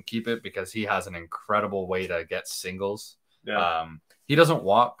they wouldn't keep it because he has an incredible way to get singles. Yeah. He doesn't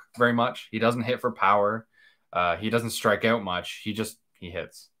walk very much. He doesn't hit for power. He doesn't strike out much. He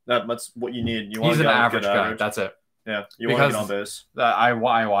hits. That's what you need. He's an average guy. That's it. Yeah, you want to get on base. I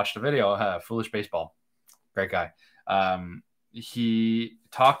watched a video, Foolish Baseball. Great guy. He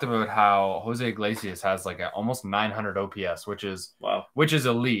talked about how Jose Iglesias has like almost 900 OPS, which is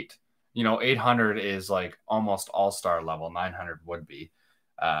elite. 800 is like almost all-star level. 900 would be.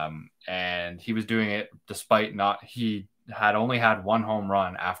 And he was doing it despite he had only had one home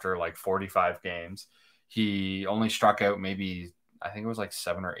run after like 45 games. He only struck out maybe, I think it was like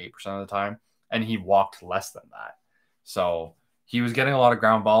 7 or 8% of the time. And he walked less than that. So he was getting a lot of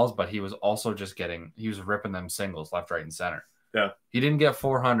ground balls, but he was also he was ripping them singles left, right, and center. Yeah. He didn't get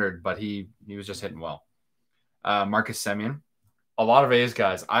 400, but he was just hitting well. Marcus Semien, a lot of A's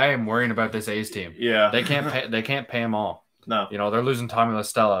guys. I am worrying about this A's team. Yeah. They can't pay them all. No. They're losing Tommy La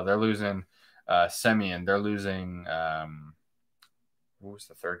Stella. They're losing Semien. They're losing what was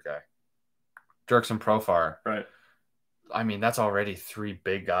the third guy? Jurickson Profar. Right. I mean, that's already 3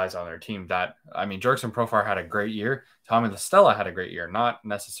 big guys on their team. Jurickson Profar had a great year. Tommy La Stella had a great year, not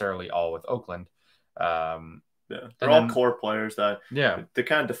necessarily all with Oakland. Yeah, they're all core players that they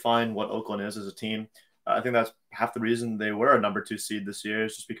kind of define what Oakland is as a team. I think that's half the reason they were a number 2 seed this year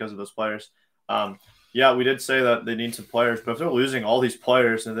is just because of those players. Yeah, we did say that they need some players, but if they're losing all these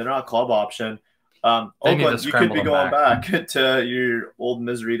players and they're not a club option, Oakland, you could be going back to your old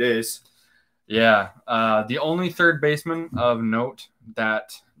misery days. Yeah, the only third baseman of note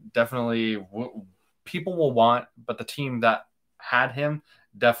that definitely people will want, but the team that had him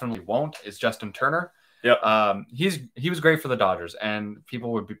definitely won't, is Justin Turner. Yep. He was great for the Dodgers, and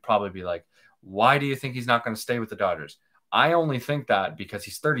people would probably be like, why do you think he's not going to stay with the Dodgers? I only think that because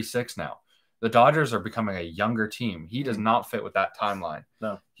he's 36 now. The Dodgers are becoming a younger team. He does not fit with that timeline.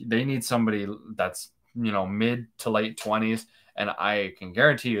 No. They need somebody that's, mid to late 20s, and I can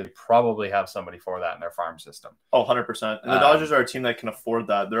guarantee you they probably have somebody for that in their farm system. Oh, 100%. And the Dodgers are a team that can afford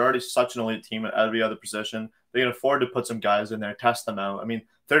that. They're already such an elite team at every other position. They can afford to put some guys in there, test them out. I mean,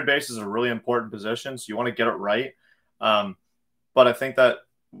 third base is a really important position, so you want to get it right. But I think that,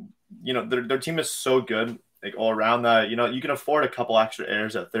 their team is so good, like all around that, you can afford a couple extra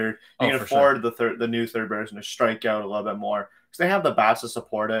errors at third. You can afford the new third baseman to strike out a little bit more because they have the bats to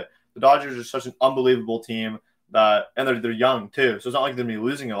support it. The Dodgers are such an unbelievable team and they're young too. So it's not like they're going to be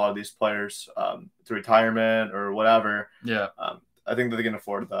losing a lot of these players to retirement or whatever. Yeah. I think that they can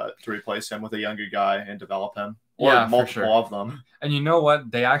afford that to replace him with a younger guy and develop him. Or multiple of them. And you know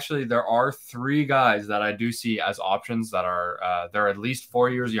what? There are 3 guys that I do see as options that are they're at least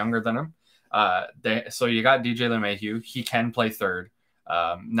 4 years younger than him. So you got DJ LeMahieu. He can play third.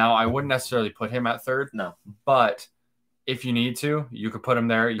 Now I wouldn't necessarily put him at third. No. But if you need to, you could put him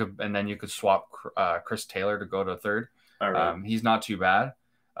there. And then you could swap Chris Taylor to go to third. All right. He's not too bad.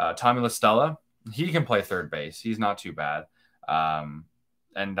 Tommy La Stella, he can play third base. He's not too bad.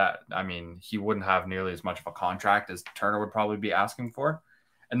 And he wouldn't have nearly as much of a contract as Turner would probably be asking for.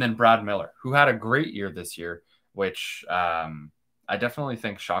 And then Brad Miller, who had a great year this year, which I definitely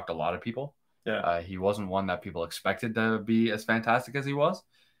think shocked a lot of people. Yeah. He wasn't one that people expected to be as fantastic as he was,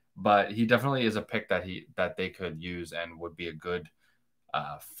 but he definitely is a pick that they could use and would be a good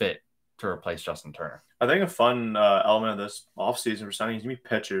fit to replace Justin Turner. I think a fun element of this offseason for signing is going to be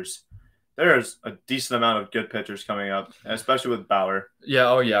pitchers. There's a decent amount of good pitchers coming up, especially with Bauer. Yeah,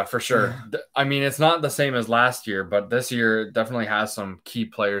 oh yeah, for sure. I mean, it's not the same as last year, but this year definitely has some key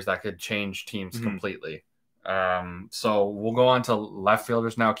players that could change teams completely. So we'll go on to left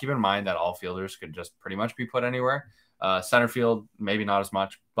fielders now. Keep in mind that all fielders could just pretty much be put anywhere. Center field, maybe not as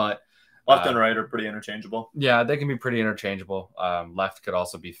much, but left and right are pretty interchangeable. Yeah, they can be pretty interchangeable. Left could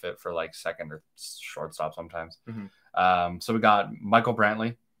also be fit for like second or shortstop sometimes. So we got Michael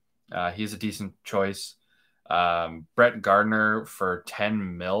Brantley. He's a decent choice. Brett Gardner for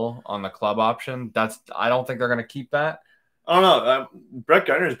 $10 million on the club option. I don't think they're going to keep that. I don't know. Brett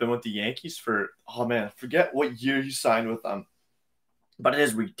Gardner has been with the Yankees for, I forget what year he signed with them, but it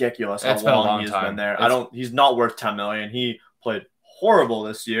is ridiculous how long he's been there. He's not worth $10 million. He played horrible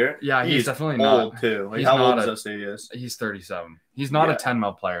this year. Yeah, he's definitely old not. too. Like, how old does that say he is? He's 37. He's not a $10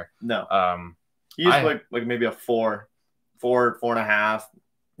 million player. No. He's like maybe a 4.5.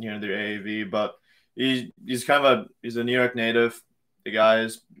 The AAV, but he's a New York native. The guy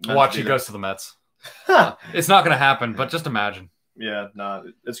is watch he goes to the Mets. It's not going to happen, but just imagine. Yeah,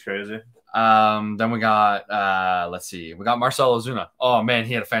 no, it's crazy. Then we got we got Marcell Ozuna. Oh man,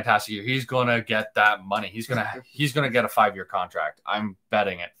 he had a fantastic year. He's gonna get that money. He's gonna get a 5-year contract. I'm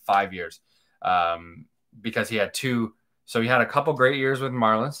betting it 5 years. Because he had 2. So he had a couple great years with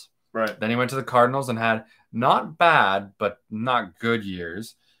Marlins. Right. Then he went to the Cardinals and had not bad but not good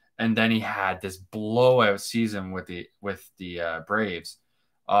years. And then he had this blowout season with the Braves.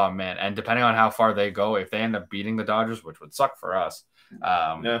 Oh man! And depending on how far they go, if they end up beating the Dodgers, which would suck for us.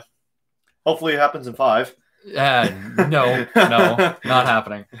 Yeah. Hopefully, it happens in 5. No, not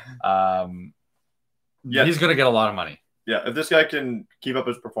happening. He's going to get a lot of money. Yeah, if this guy can keep up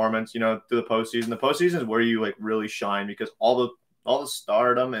his performance, through the postseason. The postseason is where you really shine because all the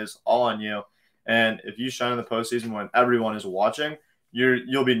stardom is all on you. And if you shine in the postseason when everyone is watching,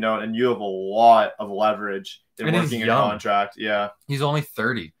 you'll be known, and you have a lot of leverage in working a contract. Yeah, he's only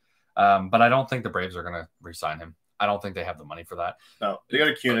 30, but I don't think the Braves are going to re-sign him. I don't think they have the money for that. No, they got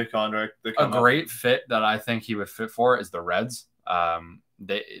a CUNA contract. A great fit that I think he would fit for is the Reds.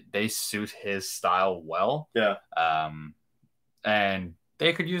 They suit his style well. Yeah. And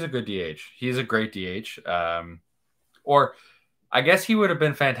they could use a good DH. He's a great DH. Or I guess he would have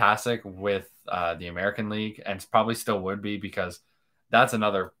been fantastic with the American League, and probably still would be, because that's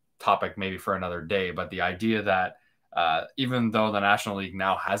another topic maybe for another day. But the idea that Even though the National League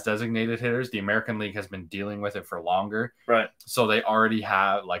now has designated hitters, the American League has been dealing with it for longer. Right. So they already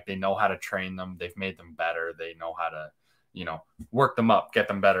have, like, they know how to train them. They've made them better. They know how to, work them up, get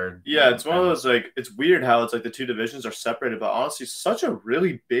them better. Yeah, it's one of those, like, it's weird how it's like the two divisions are separated, but honestly, such a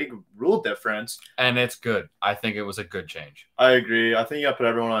really big rule difference. And it's good. I think it was a good change. I agree. I think you got to put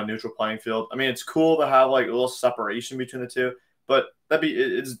everyone on a neutral playing field. I mean, it's cool to have like a little separation between the two, but that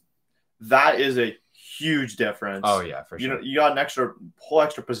is a huge difference. Oh yeah, for sure. You got an whole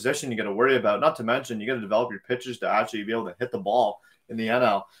extra position you got to worry about. Not to mention you got to develop your pitches to actually be able to hit the ball in the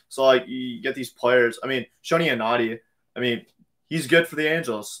NL. So like you get these players. I mean, Shoni Anadi. I mean, he's good for the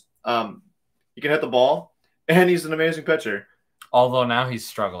Angels. He can hit the ball, and he's an amazing pitcher. Although now he's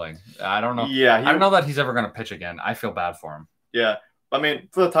struggling. I don't know. Yeah, I don't know that he's ever going to pitch again. I feel bad for him. Yeah, I mean,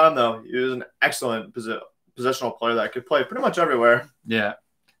 for the time though, he was an excellent positional player that could play pretty much everywhere. Yeah.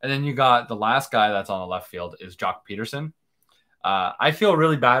 And then you got the last guy that's on the left field is Jock Peterson. I feel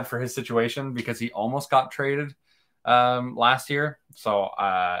really bad for his situation because he almost got traded last year. So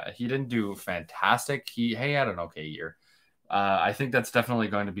he didn't do fantastic. He had an okay year. I think that's definitely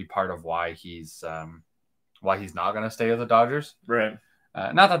going to be part of why he's not going to stay with the Dodgers. Right.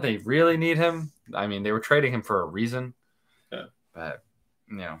 Not that they really need him. I mean, they were trading him for a reason. Yeah. But,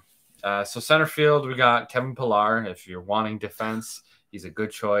 so center field, we got Kevin Pillar. If you're wanting defense, he's a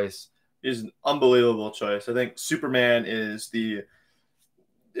good choice. He's an unbelievable choice. I think Superman is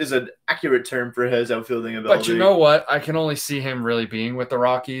an accurate term for his outfielding ability. But you know what? I can only see him really being with the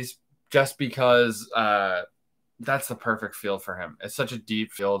Rockies just because that's the perfect field for him. It's such a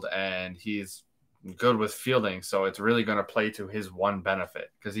deep field, and he's good with fielding, so it's really going to play to his one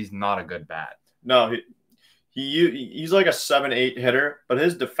benefit because he's not a good bat. No, he's like a 7-8 hitter, but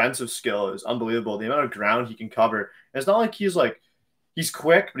his defensive skill is unbelievable. The amount of ground he can cover. And it's not like he's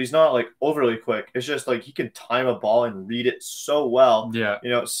quick, but he's not like overly quick. It's just like he can time a ball and read it so well. Yeah.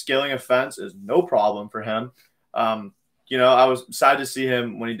 Scaling a fence is no problem for him. I was sad to see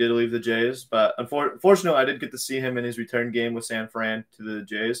him when he did leave the Jays, but unfortunately, I did get to see him in his return game with San Fran to the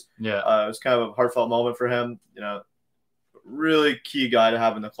Jays. Yeah. It was kind of a heartfelt moment for him. Really key guy to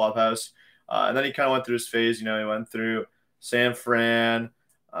have in the clubhouse. And then he kind of went through his phase. He went through San Fran.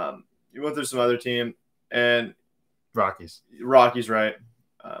 He went through some other team and Rockies, right?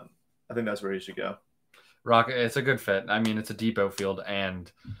 I think that's where he should go. It's a good fit. I mean, it's a deep outfield,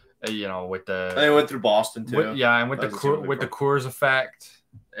 and with the. And he went through Boston too. And with the Coors effect,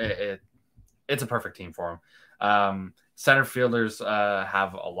 it's a perfect team for him. Center fielders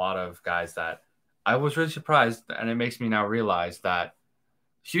have a lot of guys that I was really surprised, and it makes me now realize that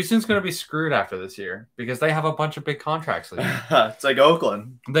Houston's going to be screwed after this year because they have a bunch of big contracts leaving. It's like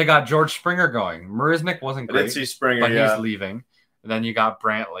Oakland. They got George Springer going. Marisnick wasn't great. I did see Springer, but he's leaving. And then you got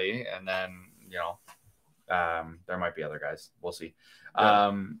Brantley, and then there might be other guys. We'll see.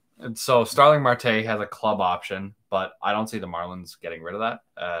 Yeah. And so Starling Marte has a club option, but I don't see the Marlins getting rid of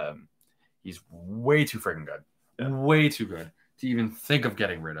that. He's way too freaking good. Yeah. Way too good to even think of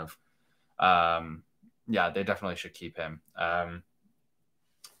getting rid of. They definitely should keep him.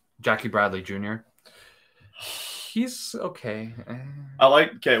 Jackie Bradley Jr. He's okay.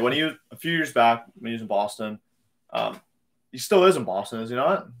 When he was a few years back when he was in Boston, he still is in Boston, is he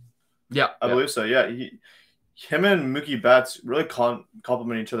not? Yeah, I believe so. Yeah, him and Mookie Betts really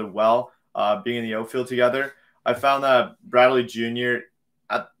complement each other well, being in the outfield together. I found that Bradley Jr.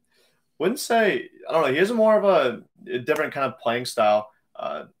 I wouldn't say, I don't know, he has more of a different kind of playing style,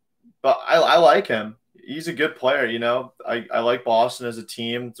 but I like him. He's a good player, I like Boston as a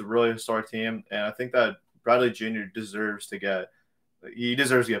team. It's a really historic team, and I think that Bradley Jr. deserves to get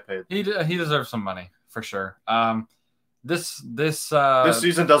paid. He deserves some money for sure. This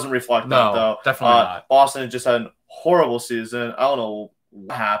season doesn't reflect that though. Definitely not. Boston just had a horrible season. I don't know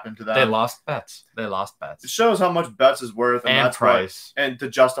what happened to them. They lost Betts. It shows how much Betts is worth and that's price, and to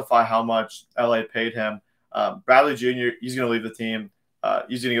justify how much LA paid him. Bradley Jr. He's going to leave the team.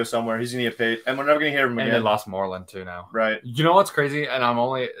 He's going to go somewhere. He's going to get paid, and we're never going to hear from him again. And they lost Moreland too now. Right. You know what's crazy? And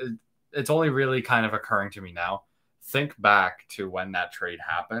it's only really kind of occurring to me now. Think back to when that trade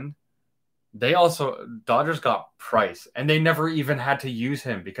happened. Dodgers got Price, and they never even had to use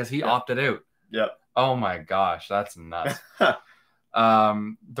him because he opted out. Yeah. Oh my gosh, that's nuts.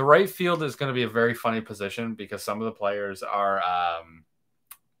 The right field is going to be a very funny position because some of the players are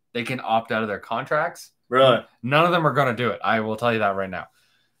they can opt out of their contracts. Really? None of them are going to do it. I will tell you that right now.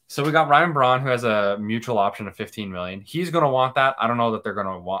 So we got Ryan Braun, who has a mutual option of $15 million. He's going to want that. I don't know that they're going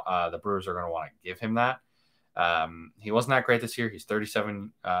to want the Brewers are going to want to give him that. He wasn't that great this year. He's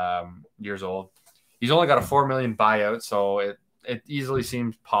 37 years old. He's only got a $4 million buyout, so it easily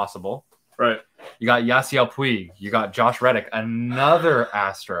seems possible. Right. You got Yasiel Puig. You got Josh Reddick, another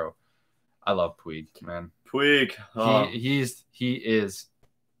Astro. I love Puig, man. Puig. Oh. He is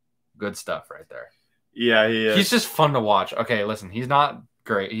good stuff right there. Yeah, he is. He's just fun to watch. Okay, listen, he's not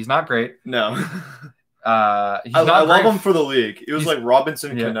great. He's not great. No. I love him for the league. It was like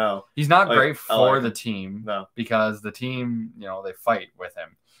Robinson Cano. He's not great for the team because the team, they fight with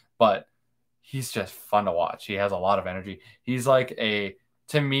him. But he's just fun to watch. He has a lot of energy. He's like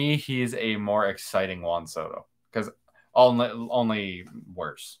to me, he's a more exciting Juan Soto because only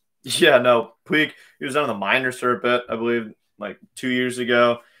worse. Yeah, no, Puig, he was on the minors for a bit, I believe, like 2 years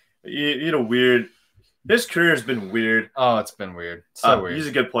ago. His career has been weird. Oh, it's been weird. So weird. He's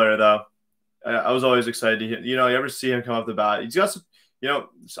a good player, though. I was always excited to hear. You ever see him come off the bat? He's got some,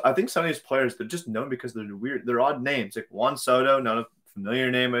 I think some of these players, they're just known because they're weird. They're odd names. Like Juan Soto, not a familiar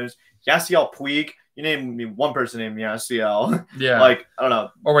name is. Yasiel Puig. You name me one person named Yasiel. Yeah. Like, I don't know.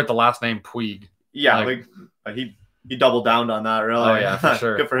 Or with the last name Puig. Yeah, like he doubled down on that, really. Oh, yeah, for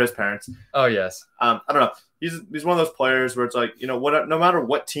sure. Good for his parents. Oh, yes. I don't know. He's one of those players where it's like, what? No matter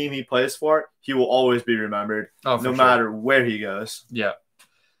what team he plays for, he will always be remembered. Oh, no matter where he goes. Yeah.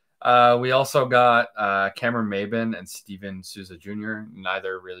 We also got Cameron Maybin and Steven Souza Jr.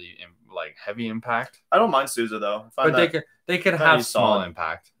 Neither really heavy impact. I don't mind Souza though, but they could have small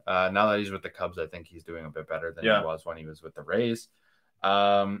impact. Now that he's with the Cubs, I think he's doing a bit better than he was when he was with the Rays.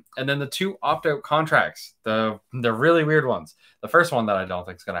 And then the two opt-out contracts, the really weird ones. The first one that I don't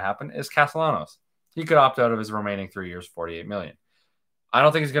think is going to happen is Castellanos. He could opt out of his remaining 3 years, $48 million. I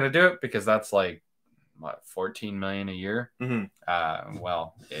don't think he's going to do it because that's like $14 million a year.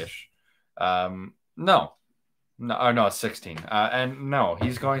 Mm-hmm. Ish. No, it's 16. And no,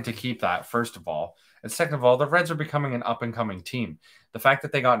 he's going to keep that first of all, and second of all, the Reds are becoming an up and coming team. The fact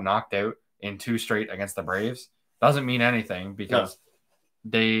that they got knocked out in 2 straight against the Braves doesn't mean anything because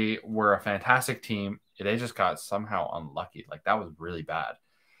they were a fantastic team. They just got somehow unlucky. Like that was really bad.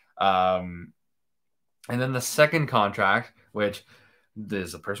 And then the second contract, which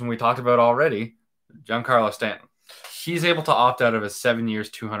is a person we talked about already, Giancarlo Stanton. He's able to opt out of his 7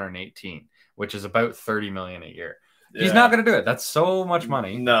 years, $218, which is about $30 million a year. Yeah. He's not going to do it. That's so much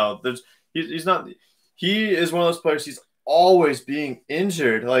money. No, he's not. He is one of those players. He's always being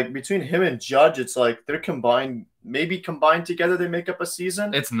injured. Like between him and Judge, it's like they're combined together, they make up a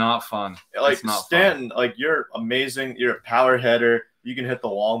season. It's not fun. Like Stanton, like you're amazing. You're a power hitter. You can hit the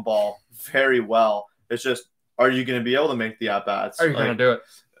long ball very well. It's just, are you going to be able to make the at bats? Are you going to do it?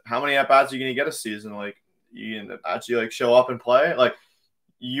 How many at bats are you going to get a season? Like you can actually show up and play. Like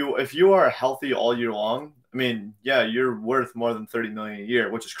if you are healthy all year long, I mean, yeah, you're worth more than $30 million a year,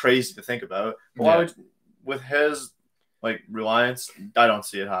 which is crazy to think about. But with his reliance, I don't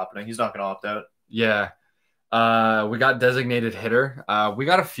see it happening. He's not going to opt out. Yeah. We got designated hitter. We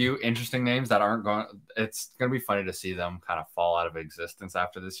got a few interesting names that aren't going. It's going to be funny to see them kind of fall out of existence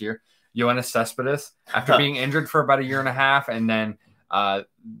after this year. Yoenis Cespedes, after being injured for about a year and a half, and then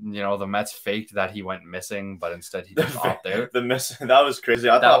the Mets faked that he went missing, but instead he just opted out. That was crazy.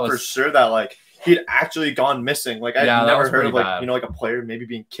 I thought for sure that he'd actually gone missing. I'd never heard of a player maybe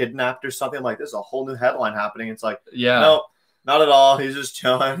being kidnapped or something. Like, this is a whole new headline happening. It's like, no, not at all. He's just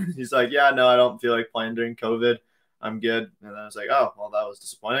chilling. He's like, yeah, no, I don't feel like playing during COVID. I'm good. And then I was like, oh, well, that was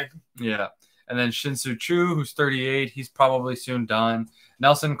disappointing. Yeah. And then Shin-Soo Choo, who's 38, he's probably soon done.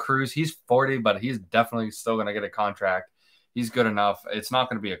 Nelson Cruz, he's 40, but he's definitely still going to get a contract. He's good enough. It's not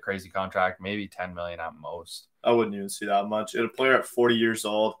going to be a crazy contract, maybe $10 million at most. I wouldn't even see that much. A player at 40 years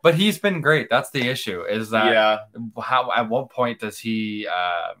old. But he's been great. That's the issue, is that at what point does he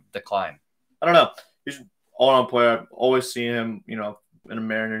decline? I don't know. He's an all-around player. I've always seen him, in a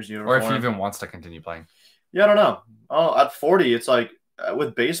Mariners uniform. Or if he even wants to continue playing. Yeah, I don't know. Oh, at 40, it's like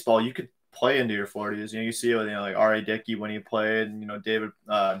with baseball, you could play into your 40s. You see it with R.A. Dickey when he played, David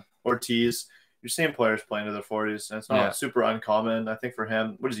Ortiz. You're seeing players play into their 40s, and it's not super uncommon. I think for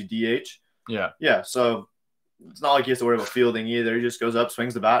him, what is he, DH? Yeah. Yeah, so it's not like he has to worry about fielding either. He just goes up,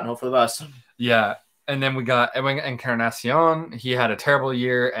 swings the bat, and hope for the best. Yeah, and then we got Edwin Encarnacion. He had a terrible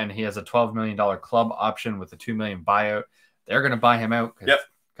year, and he has a $12 million club option with a $2 million buyout. They're going to buy him out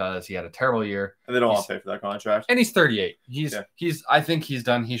because he had a terrible year. And they don't want to pay for that contract. And he's 38. I think he's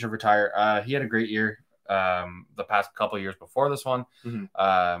done. He should retire. He had a great year the past couple of years before this one.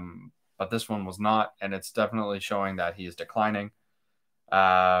 Mm-hmm. But this one was not, and it's definitely showing that he is declining.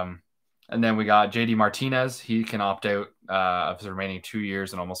 And then we got JD Martinez. He can opt out of his remaining 2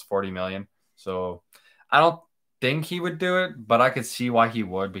 years and almost $40 million. So I don't think he would do it, but I could see why he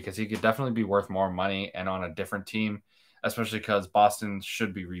would, because he could definitely be worth more money and on a different team, especially because Boston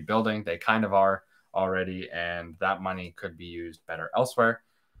should be rebuilding. They kind of are already, and that money could be used better elsewhere.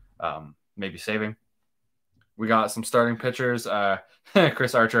 maybe saving. We got some starting pitchers.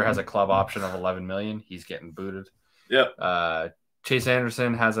 Chris Archer has a club option of $11 million. He's getting booted. Yep. Chase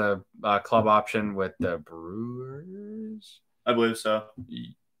Anderson has a club option with the Brewers. I believe so.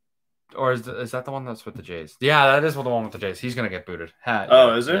 Or is that the one that's with the Jays? Yeah, that is the one with the Jays. He's going to get booted.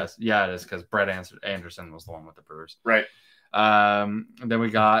 Is it? Yes. Yeah, it is because Brett Anderson was the one with the Brewers. Right. Then we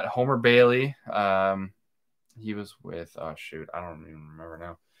got Homer Bailey. He was with, I don't even remember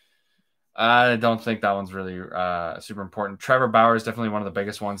now. I don't think that one's really super important. Trevor Bauer is definitely one of the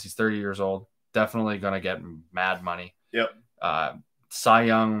biggest ones. He's 30 years old. Definitely going to get mad money. Yep. Cy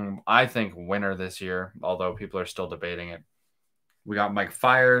Young, I think, winner this year, although people are still debating it. We got Mike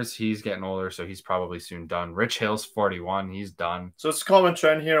Fiers. He's getting older, so he's probably soon done. Rich Hill's 41. He's done. So it's a common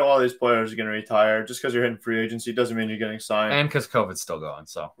trend here. All these players are going to retire. Just because you're hitting free agency doesn't mean you're getting signed. And because COVID's still going.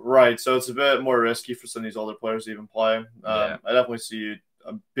 So right. So it's a bit more risky for some of these older players to even play. I definitely see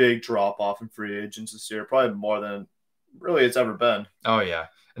a big drop-off in free agents this year, probably more than really it's ever been. Oh, yeah.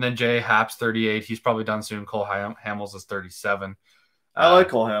 And then Jay Happ's 38. He's probably done soon. Cole Hamels is 37. I like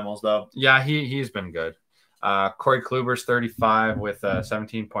Cole Hamels, though. Yeah, he's been good. Corey Kluber's 35 with a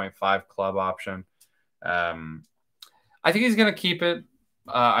 17.5 club option. I think he's going to keep it.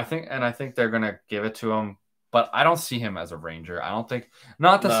 I think they're going to give it to him, but I don't see him as a Ranger. I don't think,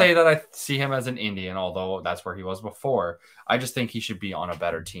 not to say that I see him as an Indian, although that's where he was before. I just think he should be on a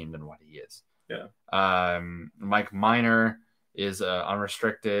better team than what he is. Yeah. Mike Minor is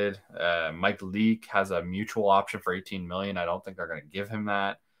unrestricted. Mike Leake has a mutual option for $18 million. I don't think they're going to give him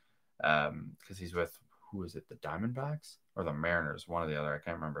that because he's with, who is it, the Diamondbacks or the Mariners? One or the other. I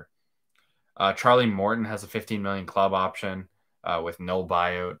can't remember. Charlie Morton has a $15 million club option with no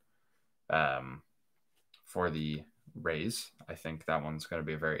buyout for the Rays. I think that one's going to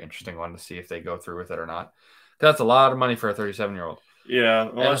be a very interesting one to see if they go through with it or not. That's a lot of money for a 37-year-old. Yeah.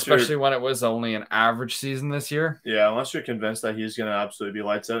 And especially when it was only an average season this year. Yeah, unless you're convinced that he's going to absolutely be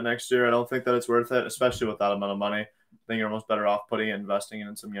lights out next year, I don't think that it's worth it, especially with that amount of money. I think you're almost better off putting it, investing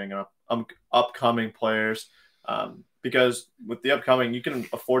in some young upcoming players because with the upcoming, you can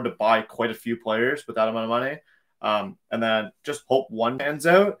afford to buy quite a few players with that amount of money and then just hope one pans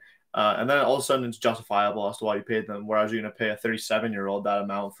out. And then all of a sudden it's justifiable as to why you paid them, whereas you're going to pay a 37-year-old that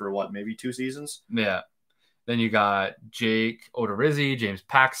amount for maybe 2 seasons? Yeah. Then you got Jake Odorizzi, James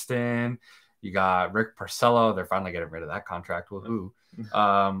Paxton. You got Rick Porcello. They're finally getting rid of that contract. Woohoo.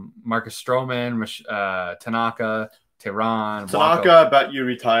 Marcus Stroman, Tanaka, Tehran. Tanaka, I bet you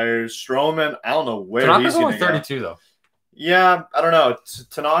retires. Stroman, I don't know where Tanaka's he's going only 32, though. Yeah, I don't know.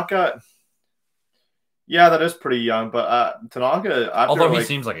 Tanaka, yeah, that is pretty young. But Tanaka, although he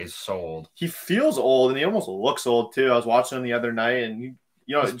seems like he's so old. He feels old, and he almost looks old, too. I was watching him the other night, and,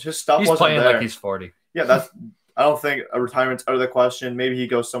 his stuff he's wasn't playing there. Like he's 40. Yeah, I don't think a retirement's out of the question. Maybe he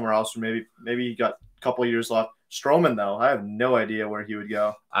goes somewhere else, or maybe he got a couple of years left. Stroman, though, I have no idea where he would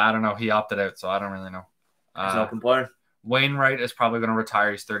go. I don't know. He opted out, so I don't really know. He's an open player. Wainwright is probably going to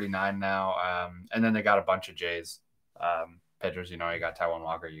retire. He's 39 now. And then they got a bunch of Jays pitchers. You got Taijuan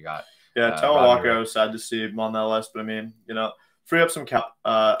Walker. You got Taijuan Walker. I was sad to see him on that list, but I mean, free up some cap.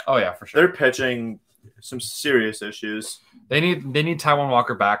 Oh yeah, for sure. They're pitching some serious issues. They need Taijuan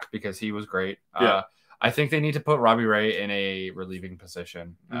Walker back because he was great. Yeah. I think they need to put Robbie Ray in a relieving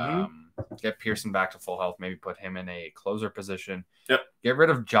position. Get Pearson back to full health. Maybe put him in a closer position. Yep. Get rid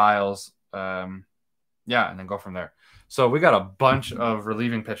of Giles. And then go from there. So we got a bunch of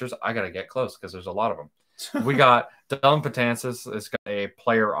relieving pitchers. I got to get close because there's a lot of them. We got Dylan Betances. It's got a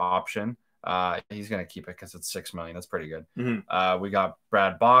player option. He's going to keep it because it's $6 million. That's pretty good. Mm-hmm. We got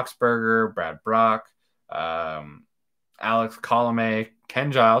Brad Boxberger, Brad Brock, Alex Colomé,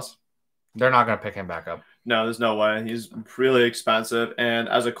 Ken Giles. They're not going to pick him back up. No, there's no way. He's really expensive. And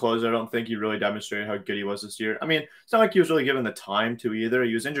as a closer, I don't think he really demonstrated how good he was this year. I mean, it's not like he was really given the time to either.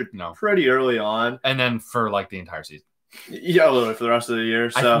 He was injured pretty early on. And then for the entire season. Yeah, literally for the rest of the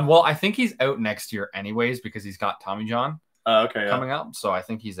year. So I think he's out next year anyways because he's got Tommy John coming up. So I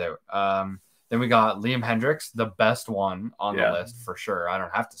think he's out. Then we got Liam Hendriks, the best one on the list for sure. I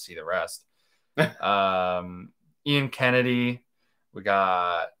don't have to see the rest. Ian Kennedy. We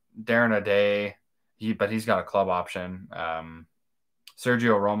got Darren O'Day. But he's got a club option.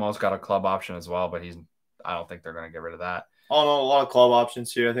 Sergio Romo's got a club option as well, but I don't think they're going to get rid of that. Oh no, a lot of club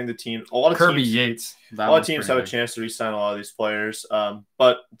options here. I think Kirby Yates. A lot of teams have a chance to re-sign a lot of these players.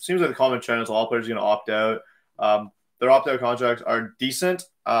 But it seems like the common trend is a lot of players are going to opt out. Their opt-out contracts are decent,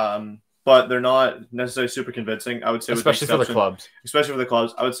 but they're not necessarily super convincing. I would say, especially for the clubs. Especially for the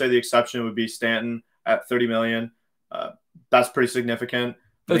clubs, I would say the exception would be Stanton at $30 million. That's pretty significant.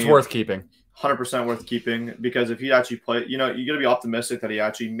 It's worth keeping. 100% worth keeping, because if he actually play, you got to be optimistic that he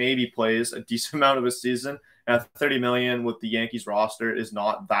actually maybe plays a decent amount of a season. And $30 million with the Yankees roster is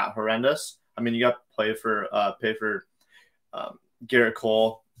not that horrendous. I mean, you got to pay for Garrett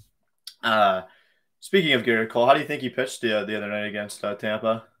Cole. Speaking of Garrett Cole, how do you think he pitched the other night against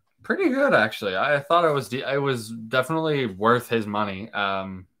Tampa? Pretty good, actually. I thought it was definitely worth his money.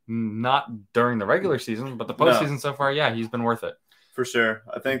 Not during the regular season, but the postseason so far, yeah, he's been worth it for sure.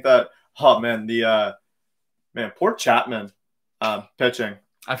 I think that. Oh man, poor Chapman pitching.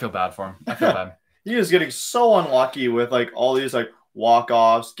 I feel bad for him. I feel bad. He is getting so unlucky with like all these like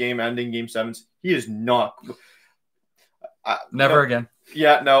walk-offs, game-ending, game sevens. He is not. Never again.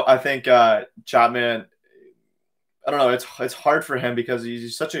 Yeah, no, I think Chapman. I don't know. It's hard for him because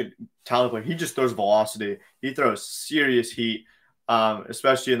he's such a talented player. He just throws velocity. He throws serious heat,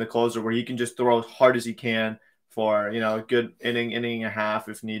 especially in the closer where he can just throw as hard as he can for a good inning and a half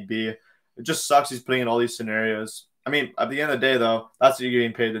if need be. It just sucks he's putting in all these scenarios. I mean, at the end of the day, though, that's what you're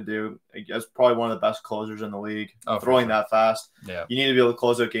getting paid to do. That's probably one of the best closers in the league. Throwing that fast. Yeah. You need to be able to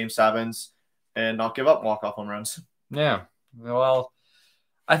close out game sevens and not give up walk-off home runs. Yeah. Well,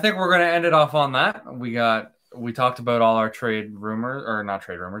 I think we're going to end it off on that. We talked about all our trade rumors, or not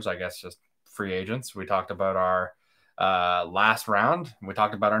trade rumors, I guess just free agents. We talked about our last round. We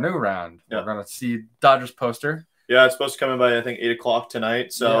talked about our new round. Yeah. We're going to see Dodgers poster. Yeah, it's supposed to come in by, I think, 8 o'clock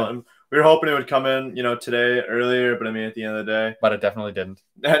tonight. So we were hoping it would come in, today earlier, but I mean, at the end of the day. But it definitely didn't.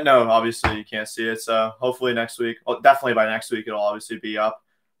 No, obviously you can't see it. So hopefully next week, definitely by next week, it'll obviously be up.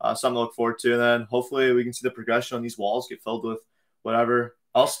 Something to look forward to. And then hopefully we can see the progression on these walls get filled with whatever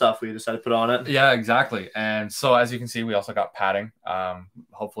else stuff we decided to put on it. Yeah, exactly. And so as you can see, we also got padding.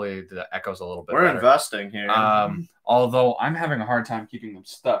 Hopefully the echo's a little bit better. Investing here. Although I'm having a hard time keeping them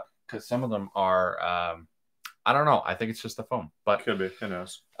stuck because some of them are I don't know. I think it's just the foam, but could be. Who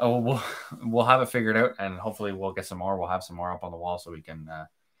knows? We'll have it figured out, and hopefully we'll get some more. We'll have some more up on the wall so we can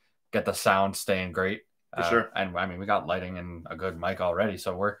get the sound staying great. For sure. And I mean, we got lighting and a good mic already,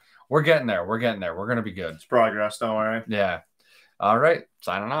 so we're getting there. We're getting there. We're gonna be good. It's progress. Don't worry. Yeah. All right.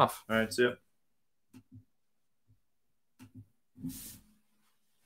 Signing off. All right. See ya.